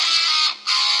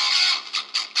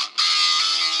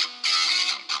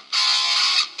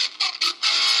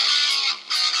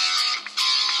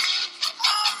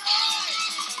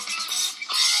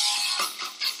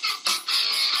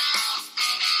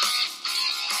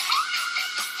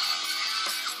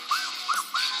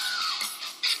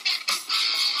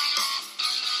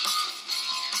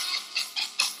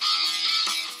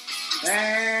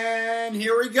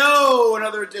we go.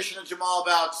 Another edition of Jamal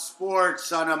About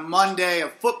Sports on a Monday, a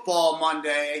football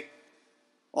Monday.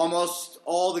 Almost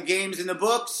all the games in the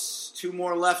books. 2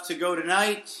 more left to go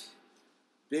tonight.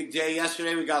 Big day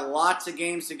yesterday. We got lots of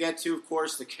games to get to. Of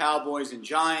course, the Cowboys and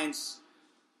Giants.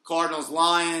 Cardinals,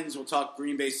 Lions. We'll talk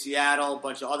Green Bay, Seattle. A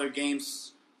bunch of other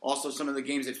games. Also, some of the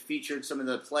games that featured some of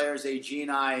the players AG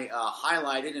and I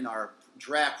highlighted in our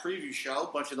draft preview show.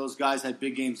 A bunch of those guys had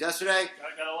big games yesterday.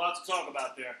 Got a lot to talk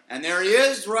about there. And there he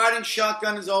is, riding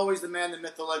shotgun as always, the man, the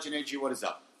myth, the legend. AG, what is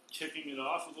up? Kicking it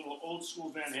off with a little old school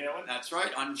Van Halen. That's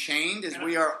right, Unchained, as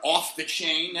we are off the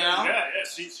chain now. Yeah.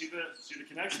 See the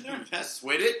connection there? Yes,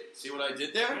 with it. See what I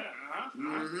did there? Yeah,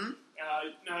 Mm-hmm.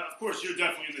 Now, of course, you're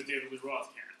definitely in the David Lee Roth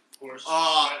camp. Of course.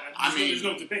 There's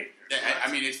no debate there.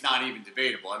 I mean, it's not even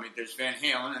debatable. I mean, there's Van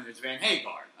Halen and there's Van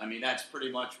Hagar. I mean, that's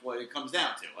pretty much what it comes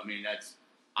down to. I mean, that's...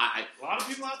 A lot of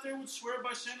people out there would swear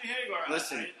by Sammy Hagar.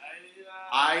 Listen,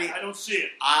 I don't see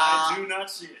it. I do not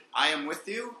see it. I am with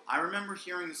you. I remember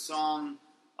hearing the song.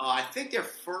 I think their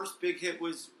first big hit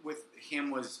was with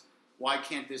him was "Why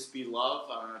Can't This Be Love."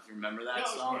 I don't know if you remember that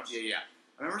song. Of course. Yeah.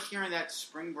 I remember hearing that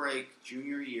spring break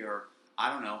junior year.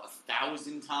 I don't know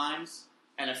 1,000 times.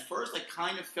 And at first, I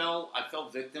fell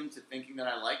victim to thinking that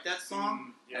I liked that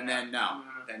song, and then no.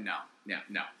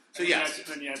 So yes, and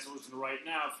then you have to listen to Right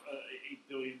Now 8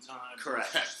 billion times.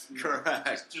 Correct.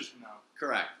 Just no.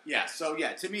 Correct. Yeah. So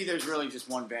yeah, to me, there's really just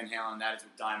one Van Halen. That is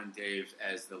with Diamond Dave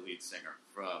as the lead singer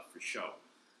for show.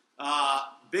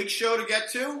 Big show to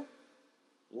get to.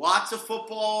 Lots of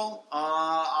football.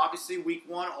 Obviously, week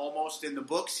 1 almost in the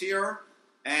books here,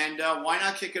 and why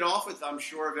not kick it off with? I'm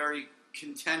sure very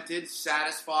contented,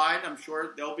 satisfied. I'm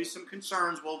sure there'll be some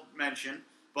concerns we'll mention,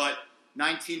 but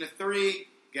 19-3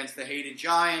 against the hated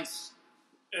Giants.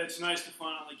 It's nice to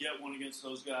finally get one against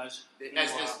those guys.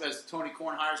 As Tony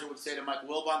Kornheiser would say to Mike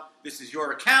Wilbon, this is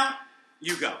your account.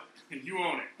 You go. You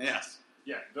own it. Yes.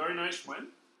 Yeah, very nice win.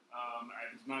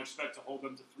 I did not expect to hold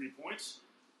them to 3 points.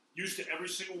 Used to every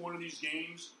single one of these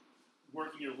games,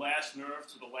 working your last nerve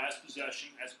to the last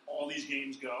possession, as all these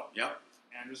games go. Yep.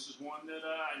 And this is one that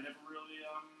I never really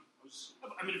was.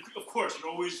 I mean, of course,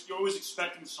 you're always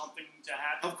expecting something to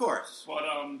happen. Of course. But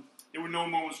there were no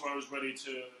moments where I was ready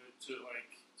to.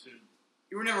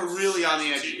 You were never really on the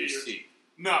edge of your seat.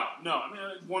 No. I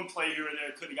mean, one play here or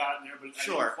there could have gotten there, but I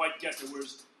didn't quite get there.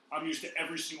 Whereas I'm used to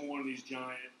every single one of these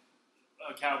giant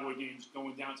Cowboy games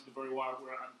going down to the very wire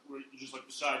where you're just like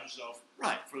beside yourself.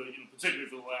 Right. Particularly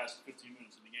for the last 15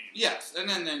 minutes of the game. Yes, and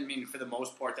then I mean, for the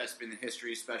most part, that's been the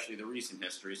history, especially the recent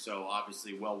history. So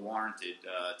obviously, well warranted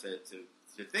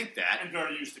to think that. And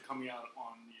very used to coming out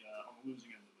on the losing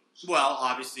end of those. Well,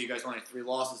 obviously, you guys only had 3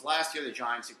 losses last year. The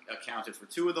Giants accounted for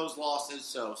 2 of those losses,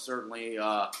 so certainly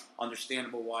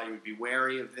understandable why you would be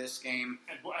wary of this game.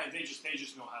 And they just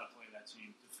know how to play that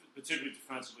team, particularly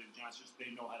defensively. The Giants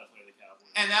they know how to play the Cowboys.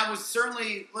 And that was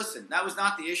certainly that was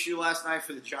not the issue last night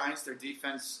for the Giants. Their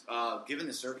defense, given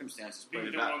the circumstances, they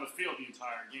were on the field the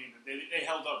entire game. They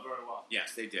held up very well.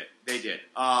 Yes, they did.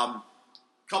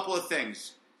 Couple of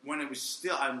things. When it was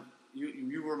still,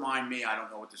 you remind me. I don't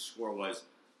know what the score was.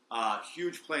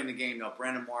 Huge play in the game, though.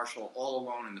 Brandon Marshall all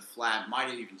alone in the flat. Might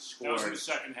have even scored. That was in the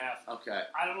second half. Okay.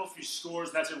 I don't know if he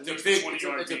scores. That's at least a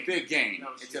 20-yard It's a big gain.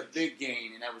 It's huge. a big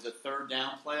gain, and that was a third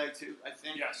down play, too, I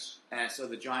think. Yes. And so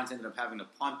the Giants ended up having to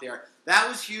punt there. That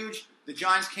was huge. The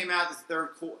Giants came out the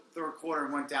third quarter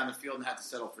and went down the field and had to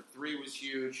settle for 3 was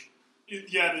huge. The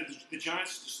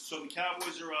Giants, so the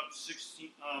Cowboys are up 16-0.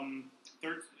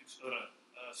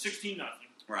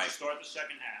 Right. To start the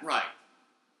second half. Right.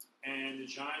 And the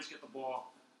Giants get the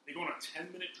ball. They go on a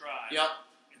 10-minute drive. Yep.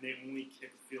 And they only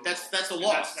kick the field. That's a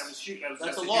loss. That was huge.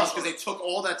 That's a loss because they took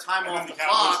all that time off the Cowboys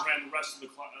clock. ran the rest of the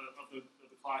clock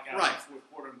out right. in the fourth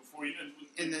quarter.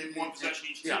 And then one possession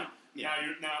each team. Yeah.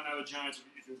 Now the Giants.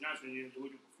 If you're a Giants fan, you're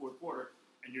looking for the fourth quarter,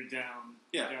 and you're down.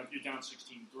 Yeah. You're down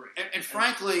 16-3. And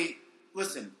frankly,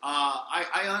 listen,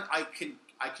 I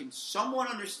can somewhat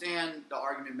understand the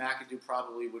argument McAdoo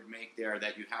probably would make there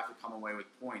that you have to come away with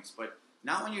points, but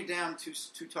not when you're down two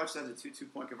touchdowns, a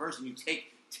 2-2-point conversion. You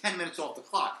take 10 minutes off the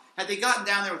clock. Had they gotten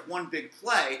down there with one big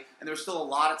play, and there was still a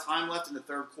lot of time left in the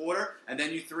third quarter, and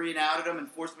then you 3-and-outed them and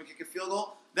forced them to kick a field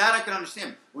goal, that I can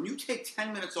understand. When you take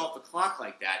 10 minutes off the clock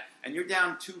like that, and you're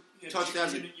down 2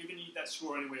 touchdowns... You're going to need that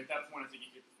score anyway. At that point, I think you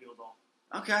kick the field goal.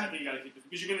 Okay. I think you got to kick the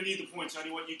because you're going to need the points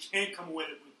anyway. You can't come away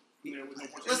with no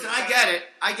points. Listen, I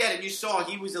get it. You saw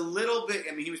he was a little bit...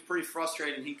 I mean, he was pretty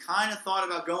frustrated. He kind of thought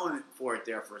about going for it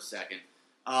there for a second.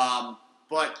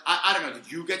 But I don't know. Did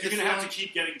you get? You're going to have to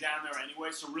keep getting down there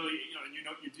anyway. So really,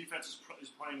 your defense is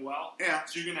playing well. Yeah.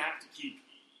 So you're going to have to keep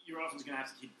your offense is going to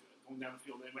have to keep going down the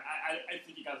field anyway. I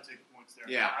think you got to take the points there.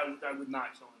 Yeah. I would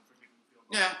not kill him for kicking the field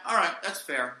goal. Yeah, all right, that's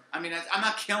fair. I mean, I'm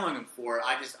not killing him for it.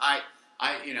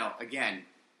 Again,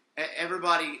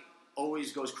 everybody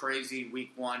always goes crazy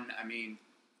week one. I mean,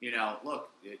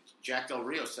 look, Jack Del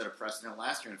Rio set a precedent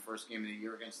last year in the first game of the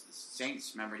year against the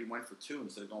Saints. Remember, he went for 2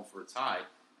 instead of going for a tie,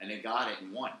 and they got it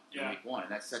and won in week one.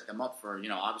 And that set them up for,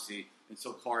 obviously,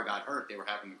 until Carr got hurt, they were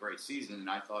having a great season, and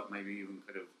I thought maybe even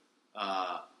could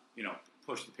have,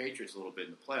 pushed the Patriots a little bit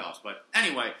in the playoffs. But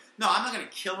anyway, no, I'm not going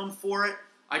to kill them for it.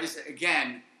 I just,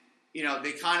 again,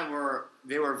 they kind of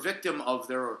they were a victim of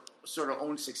their sort of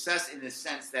own success in the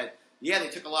sense that, yeah, they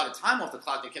took a lot of time off the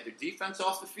clock. They kept their defense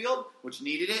off the field, which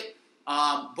needed it.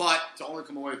 But to only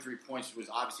come away with 3 points was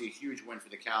obviously a huge win for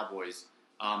the Cowboys,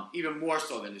 even more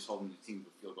so than just holding the team to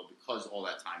the field goal because all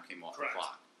that time came off the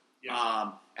clock.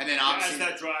 Yeah. And then obviously, as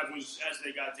that drive was, as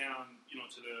they got down,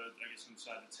 to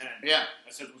inside the 10. Yeah.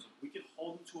 I said, we could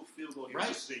hold them to a field goal here. Right.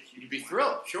 This is a huge You'd be win.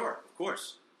 thrilled, sure, of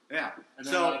course. Yeah. And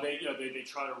then so they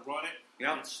try to run it,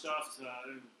 yeah, get stuffed,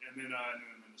 and then the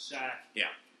sack. Yeah.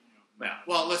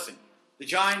 Well, listen, the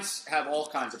Giants have all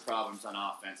kinds of problems on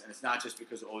offense, and it's not just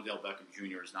because Odell Beckham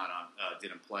Jr. is not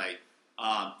didn't play.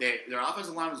 Their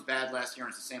offensive line was bad last year,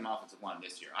 and it's the same offensive line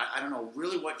this year. I don't know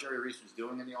really what Jerry Reese was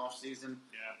doing in the offseason,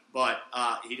 but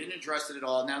he didn't address it at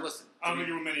all. Now, listen. I don't think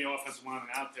there were many offensive linemen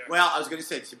out there. Well, I was going to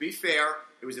say, to be fair,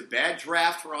 it was a bad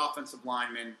draft for offensive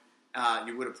linemen.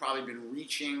 You would have probably been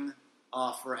reaching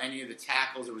for any of the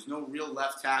tackles. There was no real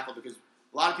left tackle because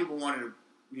a lot of people wanted to,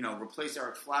 replace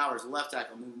Eric Flowers, left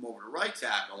tackle, move him over to right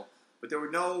tackle. But there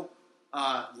were no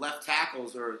left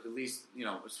tackles, or at least,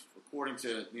 according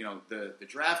to, the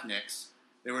draft nicks,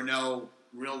 there were no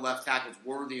real left tackles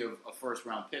worthy of a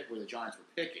first-round pick where the Giants were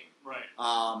picking. Right.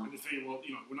 And they figure,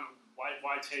 we're not.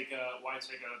 Why take a Ryan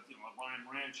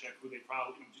Ramczyk, who they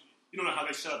probably you don't know how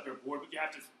they set up their board, but you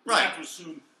have to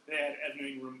assume they had Evan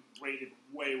Ingram rated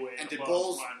way and above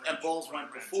Bowles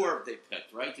went before they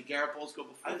picked, right? Did Garrett Bowles go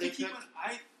before they picked?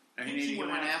 I think he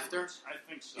went after. I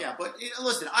think so. Yeah, but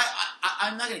listen,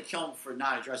 I'm not going to kill him for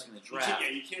not addressing the draft.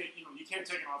 You can't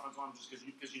take an offensive lineman just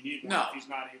because you need one. No. If he's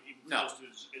not even close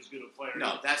to as good a player.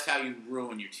 No, that's how you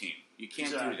ruin your team. You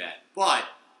can't do that. But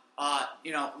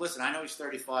listen, I know he's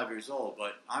 35 years old,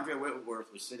 but Andre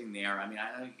Whitworth was sitting there. I mean,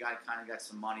 I know he kind of got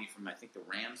some money from, I think the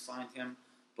Rams signed him,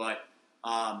 but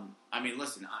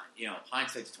listen,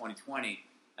 hindsight's 20/20.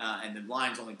 And the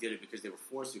Lions only did it because they were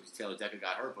forced to because Taylor Decker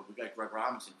got hurt. But we got Greg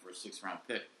Robinson for a 6th-round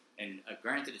pick. And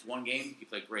granted, it's one game. He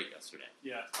played great yesterday.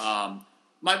 Yeah.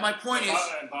 My point is,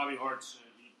 and Bobby Hart's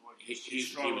he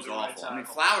was awful. I mean,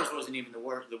 Flowers wasn't even the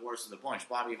worst of the bunch.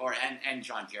 Bobby Hart and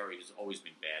John Jerry has always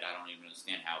been bad. I don't even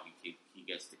understand how he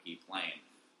gets to keep playing.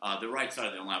 The right side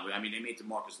of the line. I mean, they made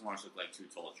DeMarcus Lawrence look like 2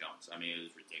 tall jumps. I mean, it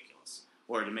was ridiculous.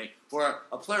 Or to make for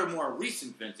a player more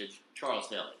recent vintage, Charles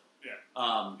Haley.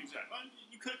 Yeah. Exactly.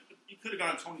 You could have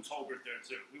gone Tony Tolbert there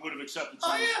too. We would have accepted.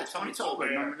 Tony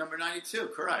Tolbert, number 92,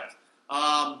 correct.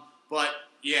 But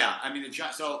yeah, I mean the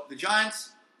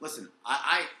Giants. Listen,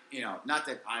 I not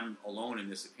that I'm alone in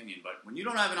this opinion, but when you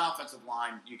don't have an offensive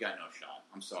line, you got no shot.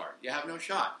 I'm sorry, you have no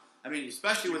shot. I mean,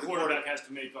 especially with the quarterback has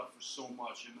to make up for so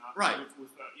much, and with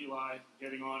Eli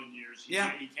getting on in years, he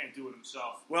can't do it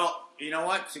himself. Well, you know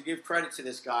what? To give credit to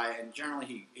this guy, and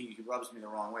generally he rubs me the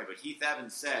wrong way, but Heath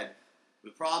Evans said the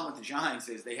problem with the Giants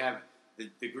is they have the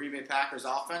Green Bay Packers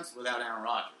offense without Aaron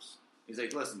Rodgers. He's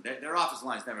like, listen, their offensive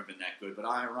line's never been that good, but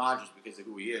Aaron Rodgers, because of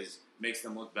who he is, makes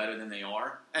them look better than they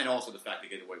are, and also the fact they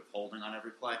get away with holding on every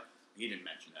play. He didn't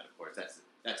mention that, of course.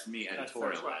 That's me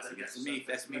editorializing.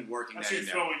 That's me working that in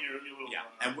there. Throwing your little,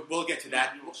 and we'll get to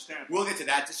that. We'll get to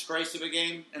that disgrace of a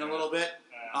game in a little bit.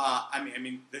 I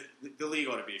mean, the league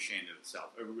ought to be ashamed of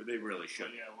itself. They really should.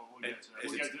 We'll get to that.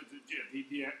 We'll get to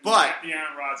the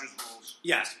Aaron Rodgers rules.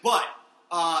 Yes, but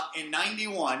in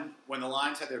 '91, when the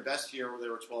Lions had their best year, where they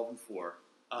were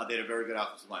 12-4, they had a very good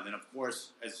offensive line. Then, of course,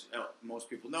 as most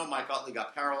people know, Mike Utley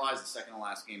got paralyzed the second to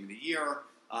last game of the year.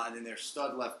 And then their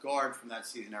stud left guard from that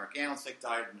season, Eric Anelsick,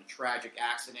 died in a tragic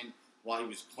accident while he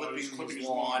was clipping his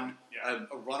lawn.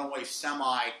 A runaway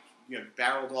semi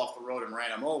barreled off the road and ran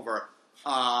him over.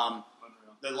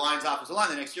 The Lions' offensive line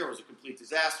the next year was a complete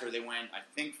disaster. They went, I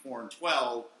think,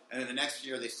 4-12, and then the next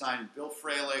year they signed Bill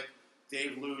Fralick,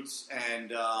 Dave Lutz,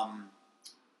 and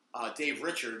Dave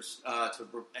Richards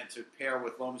to pair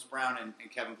with Lomas Brown and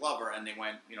Kevin Glover, and they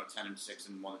went 10-6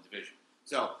 and won the division.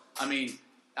 So I mean,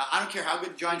 I don't care how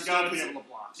good the Giants are. You got to be able to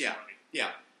block. Yeah.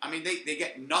 I mean, they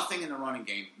get nothing in the running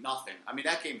game. Nothing. I mean,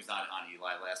 that game was not on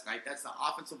Eli last night. That's the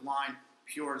offensive line,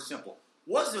 pure and simple.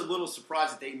 Was a little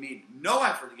surprised that they made no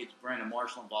effort to get Brandon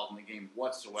Marshall involved in the game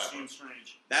whatsoever. Seems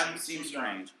strange. That seems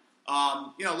strange.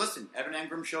 Listen, Evan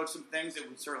Engram showed some things that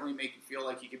would certainly make you feel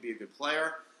like he could be a good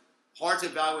player. Hard to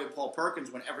evaluate Paul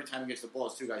Perkins when every time he gets the ball,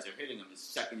 his two guys are hitting him the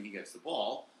second he gets the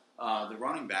ball, the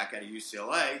running back out of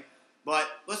UCLA. But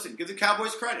listen, give the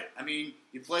Cowboys credit. I mean,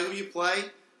 you play who you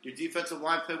play. Your defensive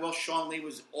line played well. Sean Lee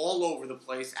was all over the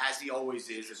place, as he always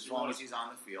is, as long as he's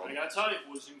on the field. I got to tell you,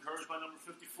 was encouraged by number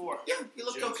 54. Yeah, he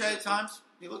looked okay at times.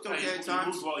 He moved well. He had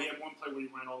one play where he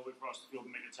ran all the way across the field to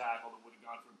make a tackle that would have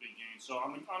gone for a big gain. So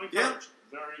I'm encouraged. Yeah.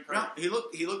 Very encouraged.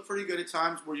 No, he looked pretty good at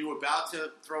times. Were you about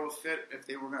to throw a fit if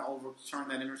they were going to overturn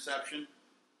that interception?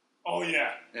 Oh,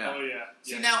 yeah. Oh, yeah.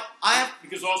 See, now, I have...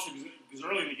 Because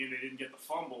early in the game they didn't get the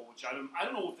fumble, which I don't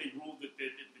know if they ruled that the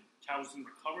Cowboys didn't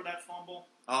recover that fumble.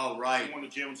 Oh, right. The one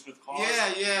that Jalen Smith caused.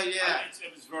 Yeah.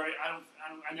 It was very... I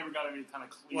never got any kind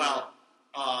of clear... Well...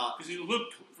 Because it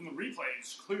looked, from the replay, it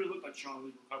clearly looked like Sean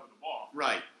Lee recovered the ball.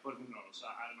 Right. But who knows?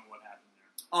 I don't know what happened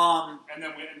there. And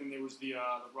then there was the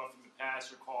roughing the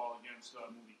passer call against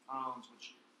Moody Collins,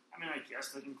 which, I mean, I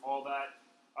guess they can call that.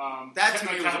 That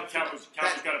to me Cowboys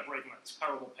got a break on a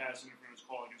terrible pass interference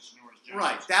call against Norris Jones.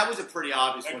 Right. That was a pretty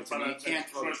obvious one to me. You can't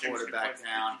throw the quarterback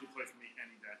down. He could play for me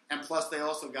any day. And plus, the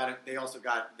refs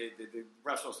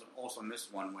also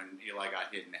missed one when Eli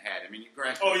got hit in the head. I mean,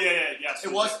 granted. Oh yes.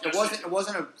 It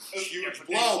wasn't a huge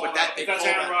blow, but that's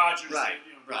Aaron Rodgers. Right.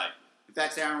 Right. If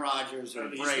that's Aaron Rodgers or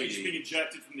Brady, he's being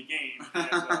ejected from the game.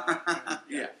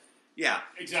 Yeah.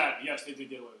 Exactly. Yes, they did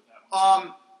get away with that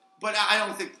one. But I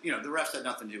don't think, the refs had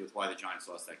nothing to do with why the Giants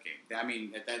lost that game. I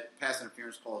mean, that pass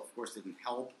interference call, of course, didn't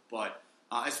help, but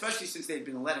especially since they'd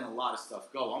been letting a lot of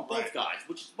stuff go on both guys,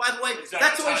 which, by the way,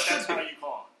 that's the way it should be. How you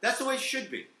call it. That's the way it should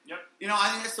be. Yep.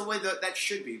 I think that's the way that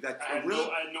should be. I had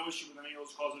no issue with any of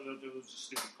those calls. It was a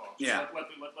stupid call. Yeah. Let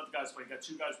the guys play. You got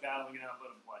two guys battling it out. Let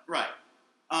them play. Right.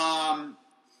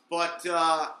 But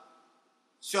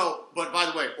by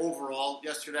the way, overall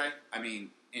yesterday, I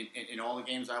mean, in all the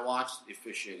games I watched, the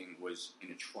officiating was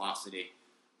an atrocity.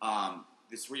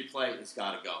 This replay has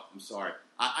got to go. I'm sorry.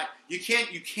 You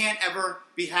can't ever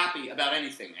be happy about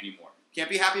anything anymore. Can't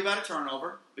be happy about a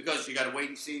turnover because you got to wait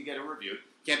and see and get it reviewed.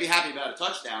 Can't be happy about a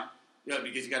touchdown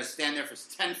because you got to stand there for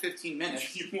 10, 15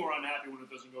 minutes. You're more unhappy when it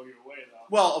doesn't go your way, though.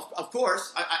 Well, of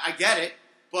course, I get it.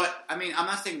 But, I mean, I'm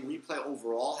not saying replay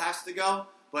overall has to go,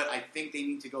 but I think they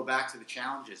need to go back to the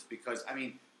challenges because, I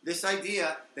mean, this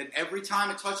idea that every time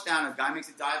a touchdown, a guy makes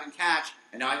a dive and catch,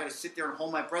 and now I got to sit there and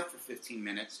hold my breath for 15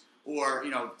 minutes, or,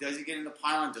 does he get in the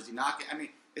pylon, does he not get, I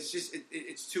mean, it's just,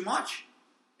 it's too much.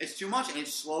 It's too much, and it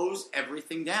slows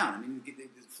everything down. I mean, the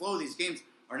flow of these games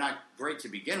are not great to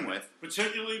begin with.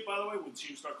 Particularly, by the way, when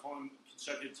teams start calling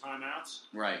consecutive timeouts.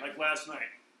 Right. Like last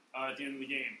night, at the end of the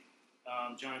game.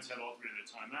 Giants had all three of their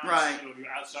timeouts. Right. You're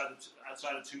outside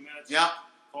of 2 minutes. Yep.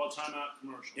 Call a timeout,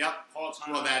 commercial. Yep. Call a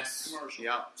timeout, commercial.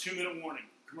 Yep. 2-minute warning,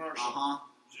 commercial. Uh-huh.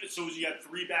 So you got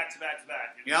three back-to-back.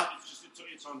 Yep.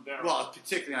 It's unbearable. Well,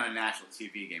 particularly on a national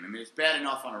TV game. I mean, it's bad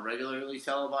enough on a regularly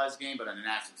televised game, but on a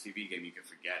national TV game, you can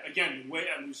forget it. Again,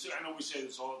 I know we say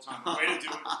this all the time. The way to do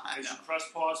it is you press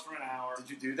pause for an hour. Did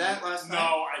you do that last night?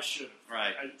 No, I should have.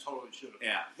 Right. I totally should have.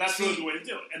 Yeah. That's really the way to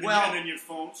do it. And then your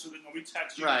phone, so that nobody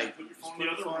texts you. Right. You put your phone in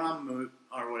the other room. On mute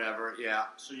or whatever, yeah.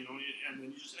 So, and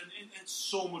then you just, and it's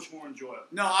so much more enjoyable.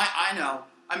 No, I know.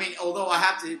 I mean, although I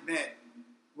have to admit,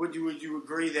 would you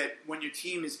agree that when your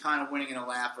team is kind of winning in a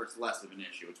laugh, it's less of an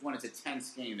issue? It's when it's a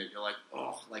tense game that you're like,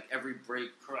 oh, like every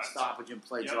break, stoppage, and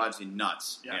play drives you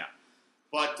nuts. Yep. Yeah.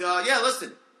 But,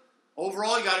 listen,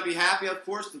 overall, you got to be happy, of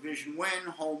course. Division win,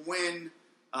 home win.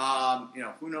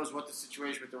 Who knows what the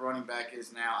situation with the running back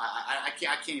is now. I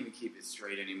can't even keep it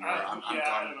straight anymore. I'm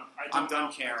done. I'm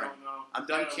done caring. I don't know. I'm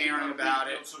done caring about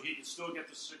it. So he can still get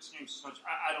the 6 game suspension.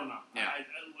 I don't know. Yeah.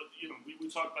 We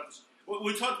talked about this.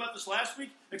 We talked about this last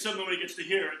week, except nobody gets to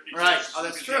hear it. Right. Oh,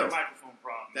 that's true. Microphone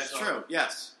problem. That's true.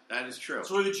 Yes, that is true.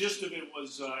 So the gist of it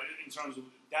was, in terms of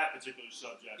that particular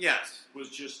subject, yes, was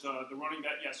just the running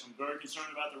back. Yes, I'm very concerned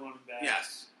about the running back.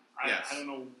 Yes. I don't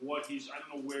know I don't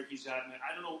know where he's at.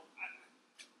 I don't know.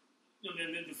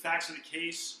 The facts of the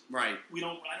case. Right. I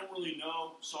don't really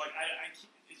know. So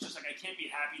it's just like I can't be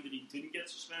happy that he didn't get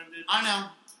suspended. I know.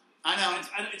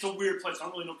 It's a weird place. I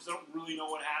don't really know because I don't really know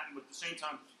what happened. But at the same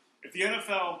time, if the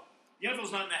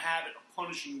NFL's not in the habit of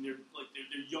punishing their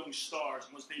young stars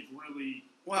unless they've really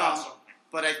got something.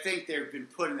 But I think they've been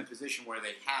put in a position where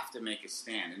they have to make a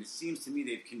stand, and it seems to me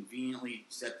they've conveniently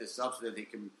set this up so that they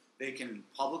can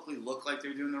publicly look like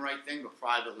they're doing the right thing, but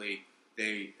privately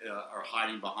they are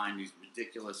hiding behind these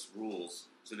ridiculous rules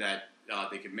so that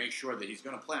they can make sure that he's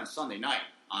going to play on Sunday night.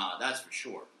 That's for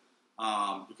sure.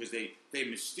 Because they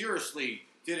mysteriously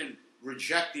didn't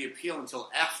reject the appeal until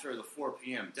after the 4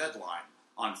 p.m. deadline.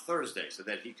 on Thursday so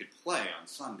that he could play on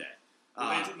Sunday.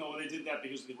 They did that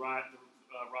because of the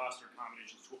roster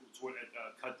combinations toward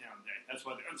cut down day. That's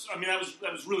why.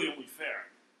 That was really only fair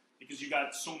because you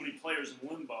got so many players in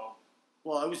limbo.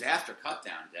 Well, it was after cut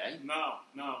down day. No.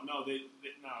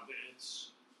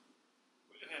 It's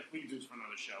we can do this for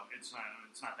another show. It's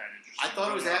not that interesting. I thought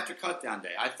it was after cut down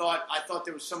day. I thought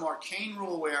there was some arcane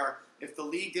rule where if the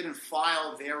league didn't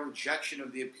file their rejection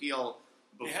of the appeal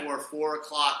before 4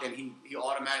 o'clock, then he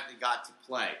automatically got to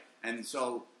play. And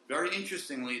so, very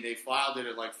interestingly, they filed it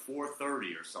at like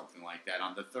 4:30 or something like that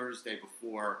on the Thursday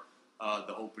before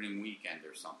the opening weekend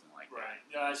or something like that. Right.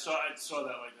 Yeah, I saw that.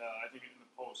 Like I think in the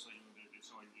post, like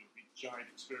it's like the giant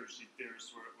conspiracy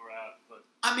theorists were out. But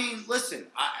I mean, listen,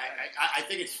 I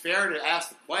think it's fair to ask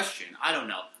the question. I don't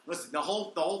know. Listen, the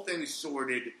whole thing is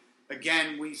sorted.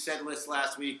 Again, we said this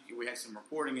last week. We had some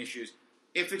reporting issues.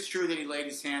 If it's true that he laid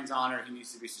his hands on her, he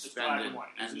needs to be suspended. It's black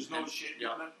and white. There's no shit.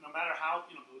 Yeah. No matter how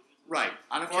Right.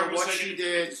 I don't care what she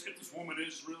did. If this woman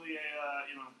is really a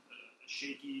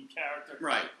shaky character.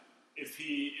 Right. If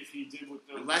he did what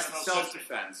the unless it's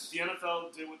self-defense. The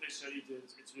NFL did what they said he did.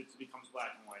 It becomes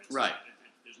black and white. Right.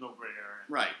 There's no gray area.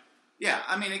 Right. Yeah.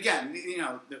 I mean, again,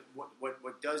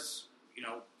 what does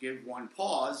give one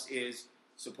pause is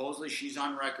supposedly she's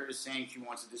on record as saying she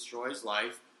wants to destroy his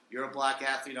life. You're a black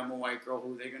athlete. I'm a white girl.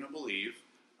 Who are they going to believe?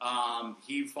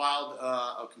 He filed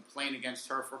a complaint against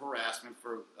her for harassment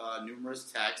for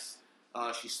numerous texts.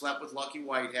 She slept with Lucky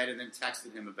Whitehead and then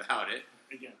texted him about it.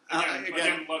 Again,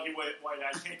 Lucky Whitehead.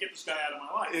 I can't get this guy out of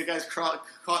my life. The guy's caught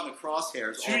in the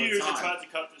crosshairs. 2 years I tried to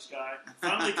cut this guy.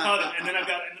 Finally cut him, and then I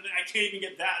can't even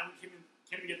get that. I can't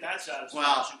even get that satisfaction.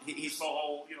 Well, he's the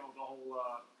whole.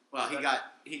 Well,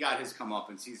 he got his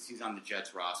comeuppance. He's on the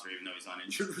Jets roster, even though he's on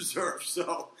injured reserve.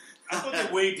 So I thought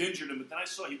that Wade injured him, but then I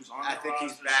saw he was on. I think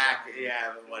he's back.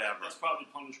 Yeah, but whatever. That's probably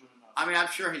punishment enough. I mean, I'm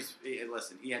sure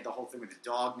listen. He had the whole thing with the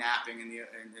dog napping in the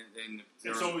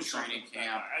training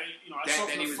camp.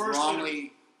 Then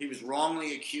he was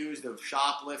wrongly accused of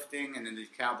shoplifting, and then the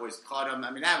Cowboys cut him.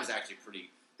 I mean, that was actually pretty.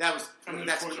 Of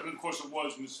course, it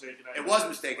was mistaken identity. It was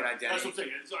mistaken identity. That's what I'm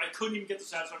saying. So I couldn't even get the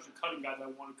satisfaction of cutting guys that I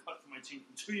wanted to cut for my team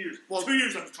for 2 years. Well, 2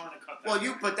 years I was trying to cut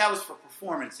that. But that was for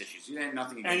performance issues. You had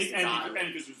nothing against the guy. And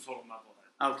because he was a total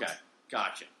knucklehead. Okay,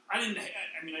 gotcha. I didn't think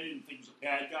he was a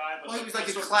bad guy. But he was like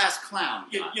a class clown.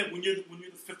 Yeah. When you're the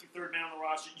 53rd man on the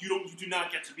roster, you do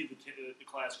not get to be the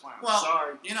class clown. Well,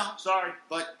 sorry, sorry.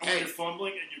 But when you're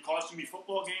fumbling and you're costing me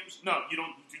football games, no, you do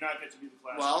not get to be the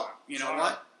class clown. Well, you know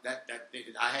what?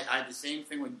 I had the same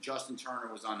thing when Justin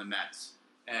Turner was on the Mets,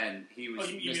 and he was.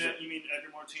 Oh, you mean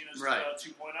Edgar Martinez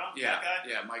 2.0? Yeah, that guy?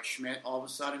 Yeah, Mike Schmidt. All of a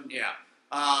sudden,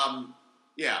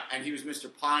 yeah, and he was Mr.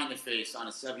 Pie in the face on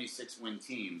a 76-win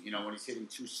team. When he's hitting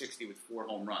 260 with 4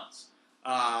 home runs.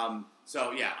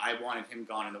 So yeah, I wanted him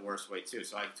gone in the worst way too.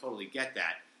 So I totally get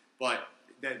that. But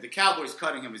the Cowboys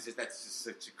cutting him that's just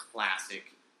such a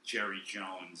classic Jerry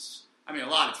Jones. I mean, a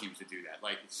lot of teams would do that.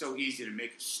 Like, it's so easy to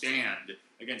make a stand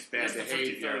against bad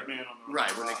behavior. The 53rd man on the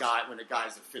right, when the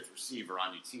guy's the 5th receiver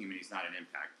on your team and he's not an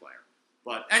impact player.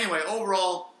 But anyway,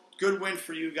 overall, good win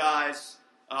for you guys.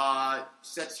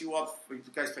 Sets you up. You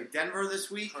guys play Denver this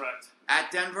week? Correct.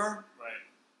 At Denver? Right.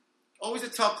 Always a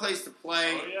tough place to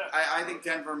play. Oh, yeah. I think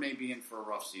Denver may be in for a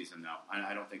rough season, though.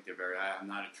 I don't think they're I'm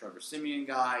not a Trevor Siemian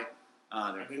guy.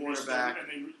 Their quarterback. And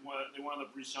they wound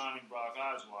up re-signing Brock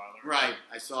Osweiler. Right,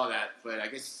 I saw that. But I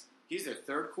guess he's their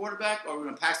third quarterback. Or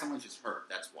when Paxton Lynch is hurt,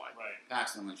 that's why. Right.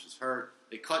 Paxton Lynch is hurt.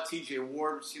 They cut T.J.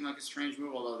 Ward, which seemed like a strange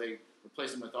move, although they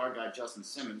replaced him with our guy, Justin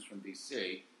Simmons from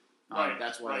D.C.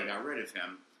 That's why they got rid of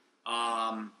him.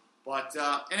 But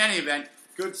in any event,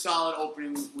 good solid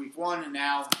opening week 1, and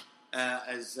now,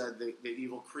 as the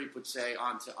evil creep would say,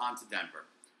 on to Denver.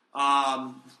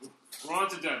 We're on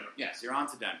to Denver. Yes, you're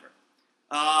on to Denver.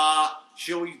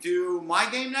 Shall we do my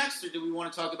game next, or do we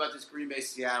want to talk about this Green Bay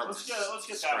Seattle? Let's get that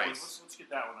one. Let's get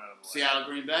that one out of the way. Seattle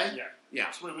Green Bay. Yeah.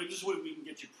 Just wait, we can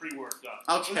get you pre-worked up.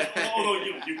 Okay. Although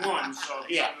you won, so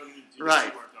yeah.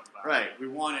 Right. Right. We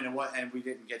won, and we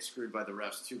didn't get screwed by the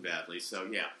refs too badly. So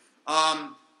yeah.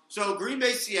 So Green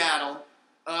Bay Seattle.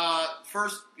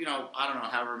 First, I don't know,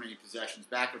 however many possessions,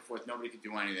 back and forth, nobody could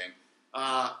do anything.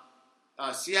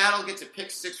 Seattle gets a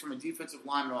pick 6 from a defensive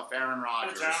lineman off Aaron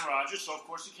Rodgers. It's Aaron Rodgers, so of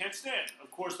course he can't stand.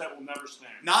 Of course that will never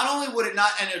stand. Not only would it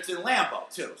not, and it's in Lambeau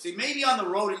too. See, maybe on the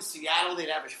road in Seattle they'd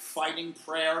have a fighting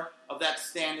prayer of that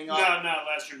standing up. No,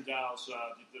 last year in Dallas,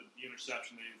 the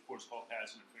interception they of course called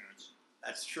pass interference.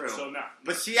 That's true. So no.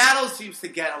 But Seattle seems to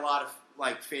get a lot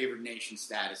of favored nation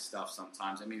status stuff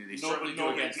sometimes. I mean, they certainly do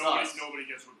against us. Nobody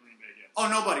gets what Green Bay gets. Oh,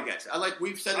 nobody gets it.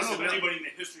 We've said this. I don't know if anybody in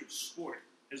the history of sport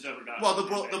has ever gotten. Well,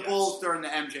 the Bulls during the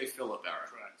MJ Phillip era.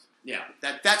 Correct. Yeah,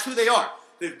 that's who they are.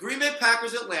 The Green Bay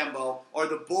Packers at Lambeau are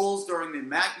the Bulls during the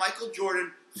Michael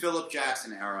Jordan, Phillip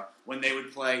Jackson era when they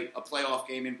would play a playoff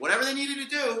game and whatever they needed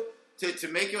to do to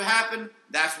make it happen,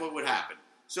 that's what would happen.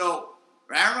 So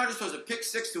Aaron Rodgers throws a pick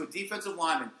six to a defensive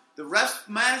lineman. The refs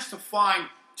managed to find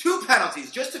 2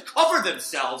 penalties just to cover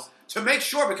themselves to make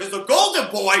sure because the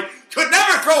Golden Boy could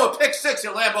never throw a pick six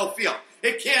at Lambeau Field.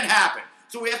 It can't happen.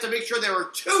 So we have to make sure there were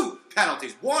 2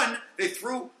 penalties. One, they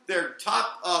threw their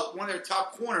one of their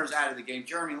top corners out of the game,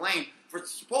 Jeremy Lane, for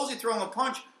supposedly throwing a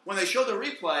punch. When they show the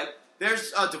replay,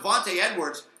 there's Devontae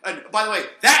Edwards. And by the way,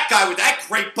 that guy with that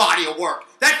great body of work,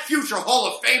 that future Hall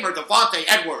of Famer, Devontae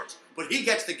Edwards. But he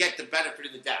gets to get the benefit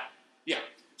of the doubt. Yeah.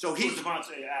 So he's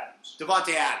Devontae Adams.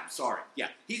 Devontae Adams, sorry. Yeah.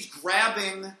 He's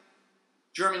grabbing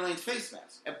Jeremy Lane's face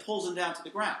mask and pulls him down to the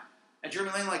ground. And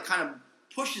Jeremy Lane kind of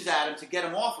pushes at him to get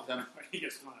him off of him. He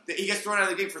gets thrown. He gets thrown out of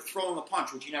the game for throwing a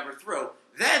punch, which he never threw.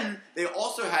 Then they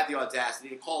also had the audacity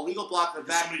to call a legal block in the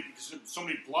back.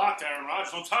 Somebody blocked Aaron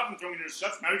Rodgers. On top of him throwing an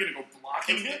interception, now you're going to go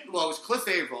blocking him? Well, it was Cliff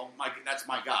Averill. That's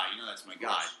my guy. You know that's my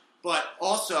guy. But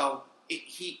also,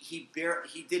 he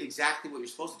did exactly what you're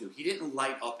supposed to do. He didn't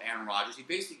light up Aaron Rodgers. He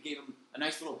basically gave him a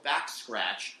nice little back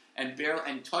scratch and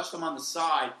touched him on the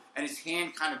side, and his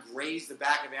hand kind of grazed the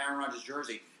back of Aaron Rodgers'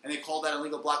 jersey, and they called that a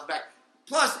legal block back.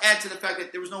 Plus, add to the fact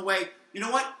that there was no way. You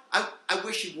know what? I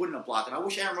wish he wouldn't have blocked it. I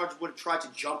wish Aaron Rodgers would have tried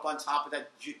to jump on top of that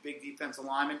big defensive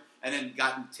lineman and then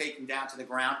gotten taken down to the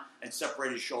ground and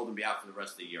separated his shoulder and be out for the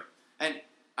rest of the year. And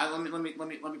let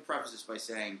me preface this by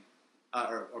saying,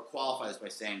 or qualify this by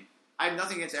saying, I have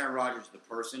nothing against Aaron Rodgers the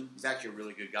person. He's actually a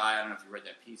really good guy. I don't know if you read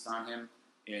that piece on him.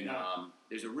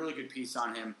 There's a really good piece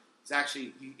on him. It's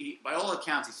actually, he, by all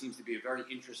accounts, he seems to be a very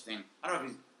interesting. I don't know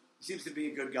if he seems to be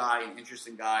a good guy, an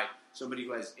interesting guy, somebody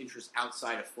who has interests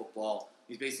outside of football.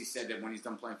 He's basically said that when he's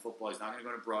done playing football, he's not going to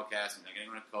go to broadcasting, he's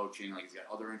not going to go to coaching. He's got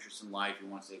other interests in life. He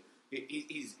wants to.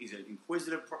 He's an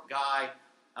inquisitive guy.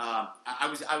 I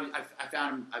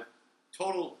found him. I've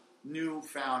total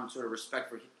newfound sort of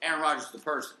respect for Aaron Rodgers the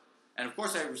person, and of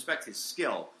course I respect his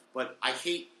skill. But I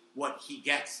hate what he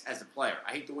gets as a player.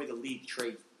 I hate the way the league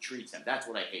treats him. That's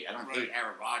what I hate. I don't hate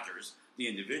Aaron Rodgers, the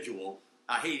individual.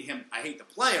 I hate him. I hate the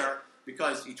player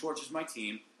because he tortures my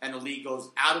team, and the league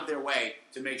goes out of their way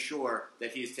to make sure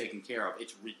that he is taken care of.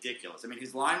 It's ridiculous. I mean,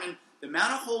 his linemen, the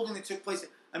amount of holding that took place.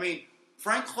 I mean,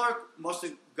 Frank Clark must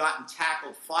have gotten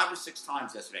tackled 5 or 6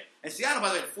 times yesterday. And Seattle, by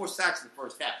the way, had 4 sacks in the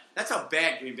first half. That's how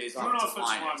bad Green Bay's offensive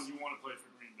line is. You want to play for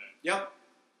Green Bay. Yep,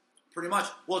 pretty much.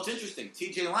 Well, it's interesting.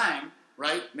 T.J. Lang,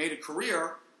 right, made a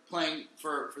career playing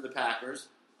for the Packers.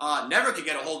 Never could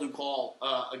get a holding call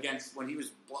against when he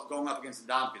was going up against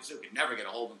the Domkins. So could never get a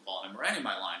holding call on him or any of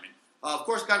my linemen. Of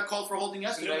course, got called for a holding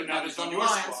yesterday. Now he's on the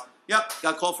Lions. Yep,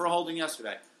 got called for a holding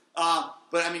yesterday. But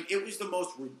I mean, it was the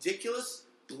most ridiculous,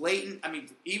 blatant. I mean,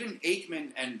 even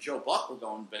Aikman and Joe Buck were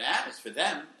going bananas for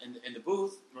them in the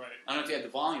booth. Right. I don't know if you had the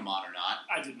volume on or not.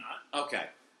 I did not. Okay.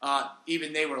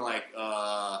 Even they were like,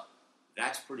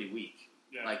 "That's pretty weak."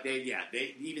 Yeah. Like they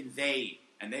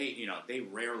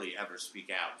rarely ever speak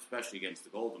out, especially against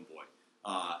the Golden Boy.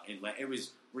 It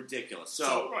was ridiculous.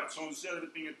 So instead of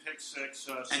it being a pick six,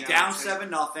 and down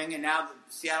 7-0, and now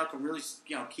Seattle can really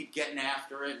keep getting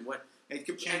after it, and it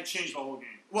could change the whole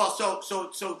game. Well, so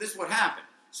this is what happened.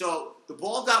 So the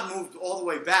ball got moved all the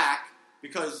way back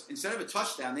because instead of a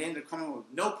touchdown, they ended up coming with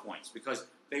no points because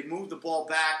they moved the ball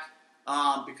back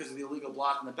because of the illegal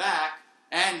block in the back,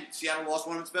 and Seattle lost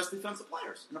one of its best defensive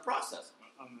players in the process.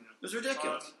 It was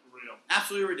ridiculous. Unreal.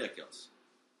 Absolutely ridiculous.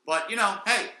 But,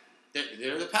 hey,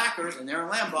 they're the Packers, and they're in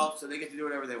Lambeau, so they get to do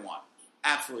whatever they want.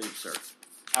 Absolutely absurd.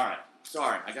 All right.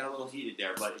 Sorry, I got a little heated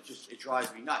there, but it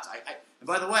drives me nuts. And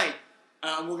by the way,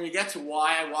 we're going to get to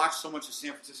why I watch so much of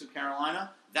San Francisco,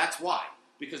 Carolina. That's why.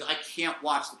 Because I can't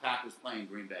watch the Packers play in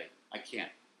Green Bay. I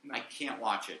can't. No. I can't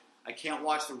watch it. I can't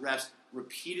watch the refs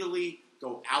repeatedly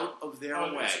go out of their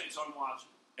way. It's unwatchable.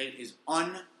 It is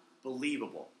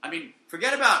unbelievable. I mean,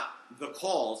 forget about the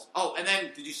calls. Oh, and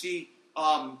then did you see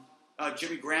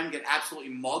Jimmy Graham get absolutely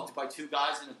mugged by 2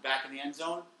 guys in the back of the end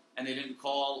zone, and they didn't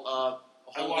call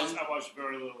holding? I watched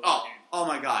very little of the game. Oh,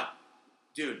 my God.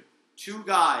 Dude, 2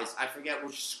 guys, I forget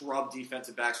which scrub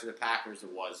defensive backs for the Packers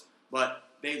it was, but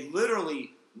they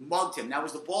literally mugged him. Now,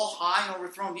 was the ball high and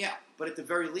overthrown? Yeah, but at the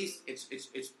very least, it's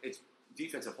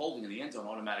defensive holding in the end zone,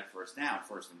 automatic first down,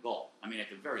 first and goal. I mean, at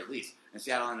the very least. And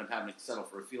Seattle ended up having to settle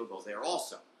for a field goal there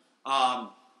also. And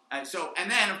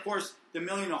then, of course, the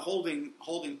million of holding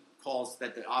calls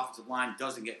that the offensive line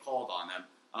doesn't get called on them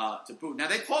to boot. Now,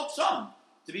 they called some,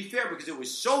 to be fair, because it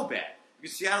was so bad.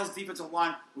 Because Seattle's defensive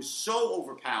line was so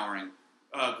overpowering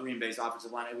Green Bay's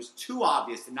offensive line. It was too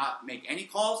obvious to not make any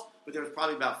calls, but there was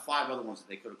probably about 5 other ones that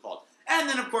they could have called. And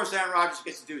then, of course, Aaron Rodgers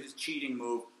gets to do his cheating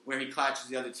move where he catches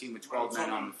the other team with 12 men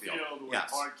on the field.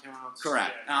 Yes. Hard counts.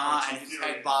 Correct. And his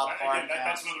head bob hard counts.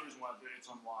 That's another reason why it's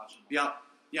unwatchable.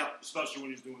 Yep. Especially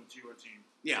when he's doing it to your team.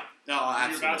 Yeah. No,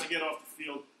 absolutely. You're about to get off the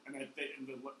field, and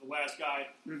the last guy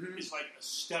is like a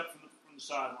step from the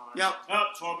sideline. Yep.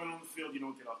 12 men on the field, you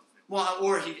don't get off the field.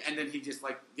 Well, then he just,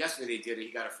 like yesterday they did it,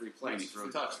 he got a free play and he threw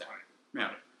a touchdown. Right.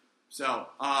 Yeah. So,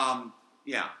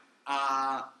 yeah.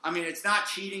 I mean, it's not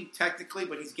cheating technically,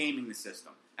 but he's gaming the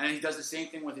system. And he does the same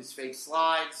thing with his fake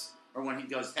slides, or when he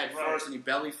does head first and he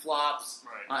belly flops.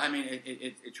 Right. I mean,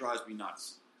 it drives me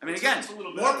nuts. I mean, again,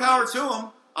 more power to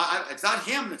him. It's not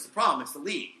him that's the problem. It's the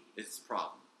league. It's the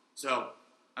problem. So,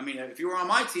 I mean, if you were on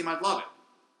my team, I'd love it.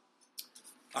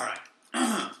 All right.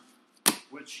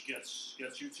 Which gets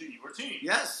you to your team.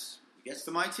 Yes, it gets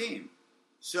to my team.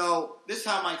 So, this is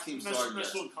how my team started.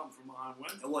 Nice little come from behind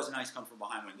win. It was a nice come from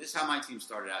behind win. This is how my team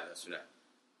started out yesterday.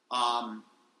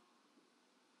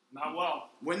 Not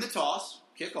well. Win the toss,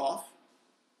 kick off,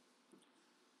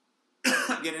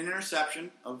 get an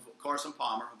interception of Carson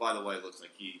Palmer, who, by the way, looks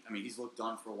like he's looked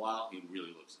done for a while. He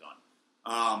really looks done.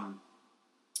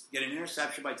 Get an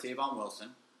interception by Tavon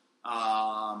Wilson.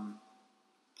 Palmer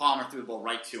threw the ball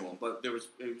right to him, but it was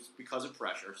because of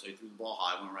pressure, so he threw the ball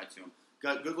high, went right to him.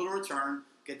 Got a good little return,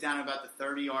 get down to about the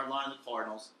 30-yard line of the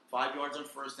Cardinals, 5 yards on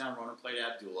first down, running play to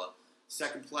Abdullah.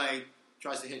 Second play,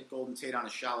 tries to hit Golden Tate on a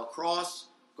shallow cross.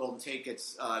 Golden Tate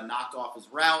gets knocked off his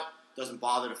route, doesn't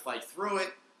bother to fight through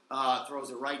it,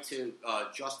 throws it right to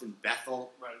Justin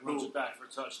Bethel. Right, runs it back for a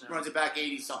touchdown. Runs it back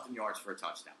 80-something yards for a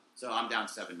touchdown. So I'm down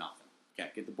 7-0. Okay,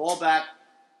 get the ball back.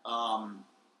 On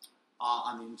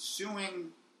the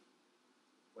ensuing...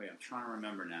 Wait, I'm trying to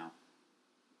remember now.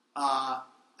 I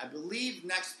believe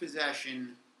next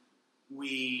possession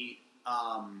we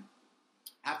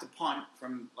have to punt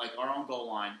from like our own goal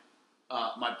line.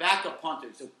 My backup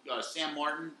punter, so Sam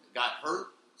Martin, got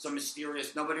hurt. Some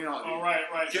mysterious, nobody knows. Oh, right.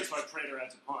 That's why Prater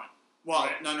had to punt. Well,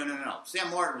 right. No.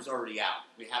 Sam Martin was already out.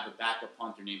 We have a backup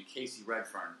punter named Casey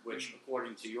Redfern, which,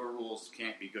 according to your rules,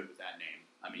 can't be good with that name.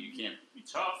 I mean, you can't. Be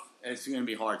tough. It's going to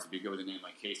be hard to be good with a name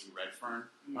like Casey Redfern.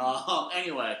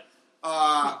 Anyway,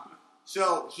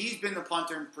 so he's been the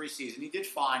punter in preseason. He did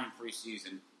fine in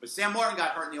preseason, but Sam Martin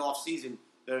got hurt in the offseason.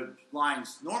 The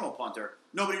Lions' normal punter.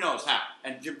 Nobody knows how.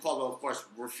 And Jim Caldwell, of course,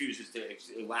 refuses to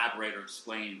elaborate or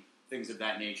explain things of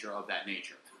that nature.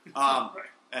 Right.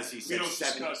 As he said, we don't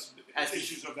discuss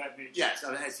issues of that nature. Yes,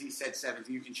 as he said,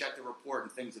 17. You can check the report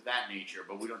and things of that nature,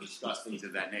 but we don't discuss things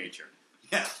of that nature.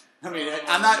 Yeah, I mean,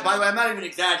 I'm not. By the way, I'm not even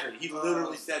exaggerating. He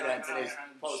literally said that in today's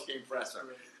post-game presser.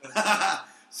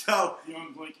 So the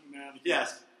unblinking man.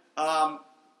 Yes. So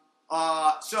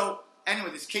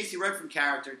anyway, this Casey Redfern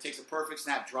character takes a perfect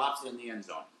snap, drops it in the end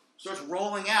zone, starts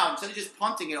rolling out instead of just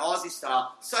punting it Aussie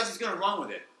style. Decides he's going to run with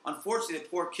it. Unfortunately, the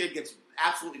poor kid gets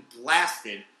absolutely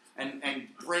blasted and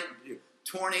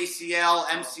torn ACL,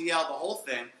 MCL, the whole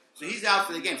thing. So he's out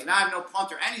for the game. So now I have no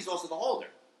punter, and he's also the holder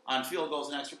on field goals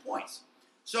and extra points.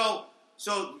 So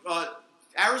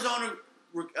Arizona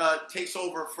takes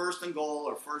over first and goal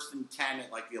or first and 10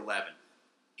 at like the 11.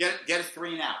 Get a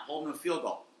 3 and out, holding a field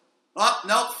goal.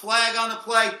 Nope, flag on the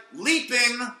play,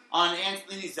 leaping on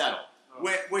Anthony Zettel.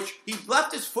 Which he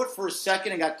left his foot for a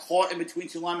second and got caught in between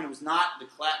two linemen. It was not the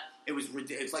clap.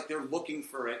 It's like they're looking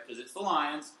for it because it's the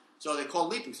Lions. So they call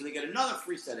leaping. So they get another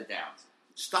free set of downs.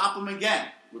 Stop him again,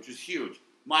 which was huge.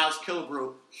 Miles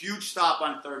Killebrew, huge stop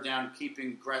on third down,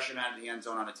 keeping Gresham out of the end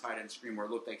zone on a tight end screen where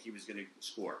it looked like he was going to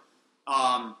score.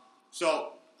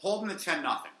 So hold them to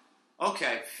 10-0.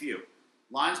 Okay, phew.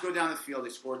 Lions go down the field. They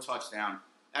score a touchdown.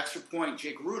 Extra point,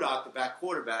 Jake Rudock, the backup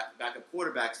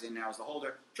quarterback's in now as the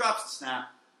holder, drops the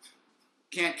snap,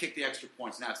 can't kick the extra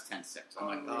points, now it's 10-6. I'm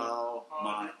like, oh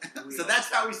my. So that's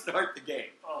how we start the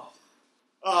game.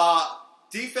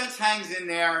 Defense hangs in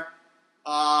there,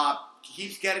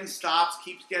 keeps getting stops.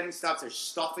 They're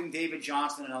stuffing David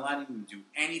Johnson and letting him do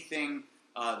anything.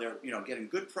 They're getting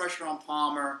good pressure on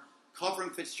Palmer,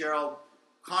 covering Fitzgerald.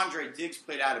 Condre Diggs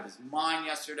played out of his mind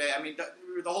yesterday. I mean,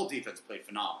 the whole defense played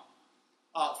phenomenal.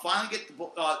 Finally get the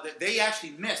ball. They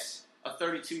actually miss a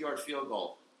 32-yard field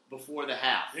goal before the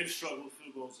half. They've struggled with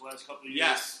field goals the last couple of years.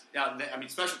 Yes.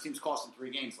 Special teams cost them 3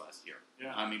 games last year.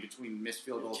 Yeah. I mean, between missed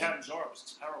field goals. Catanzaro was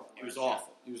terrible. It was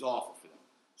awful. He was awful for them.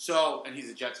 So, and he's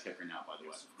a Jets kicker now, by the way.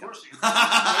 Of course he is. Where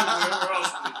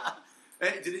else would he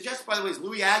go? Did the Jets, by the way, is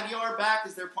Louis Aguilar back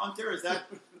as their punter? Is that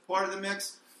part of the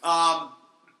mix?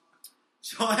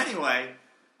 So anyway,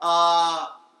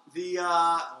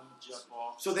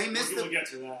 so they missed We'll get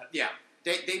to that. Yeah,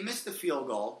 they missed the field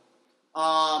goal.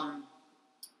 Lions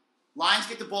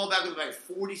get the ball back with about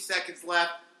 40 seconds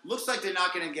left. Looks like they're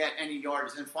not going to get any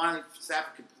yards. And finally,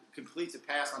 Stafford completes a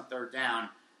pass on third down.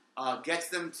 Gets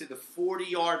them to the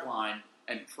 40-yard line.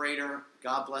 And Prater,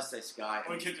 God bless this guy.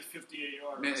 He kicked a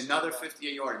 58-yard. Made another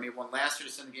 58-yard. He made one last year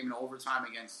to send the game in overtime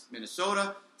against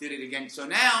Minnesota. Did it again. So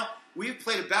now we've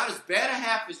played about as bad a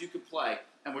half as you could play.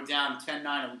 And we're down 10-9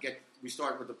 and we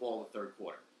start with the ball in the third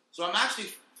quarter. So I'm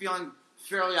actually feeling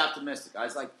fairly optimistic. I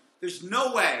was like, there's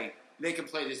no way they can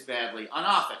play this badly on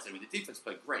offense. I mean, the defense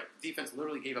played great. The defense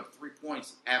literally gave up 3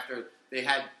 points after the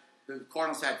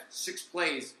Cardinals had 6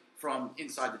 plays from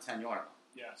inside the 10-yard line.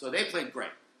 Yeah. So they played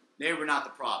great. They were not the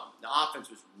problem. The offense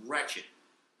was wretched.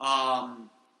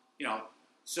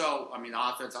 So, I mean, the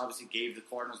offense obviously gave the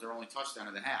Cardinals their only touchdown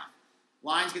of the half.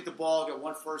 Lions get the ball, get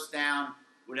 1 first down,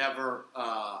 whatever,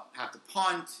 have to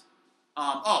punt.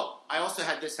 I also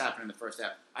had this happen in the first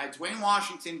half. I had Dwayne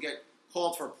Washington get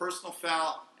called for a personal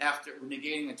foul after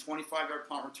negating a 25-yard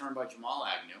punt return by Jamal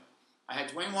Agnew. I had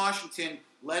Dwayne Washington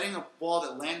letting a ball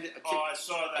that landed I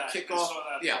saw that. A kickoff.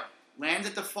 Lands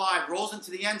at the 5, rolls into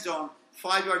the end zone,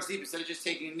 5 yards deep. Instead of just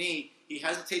taking a knee, he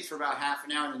hesitates for about half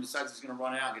an hour and then decides he's going to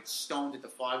run it out and gets stoned at the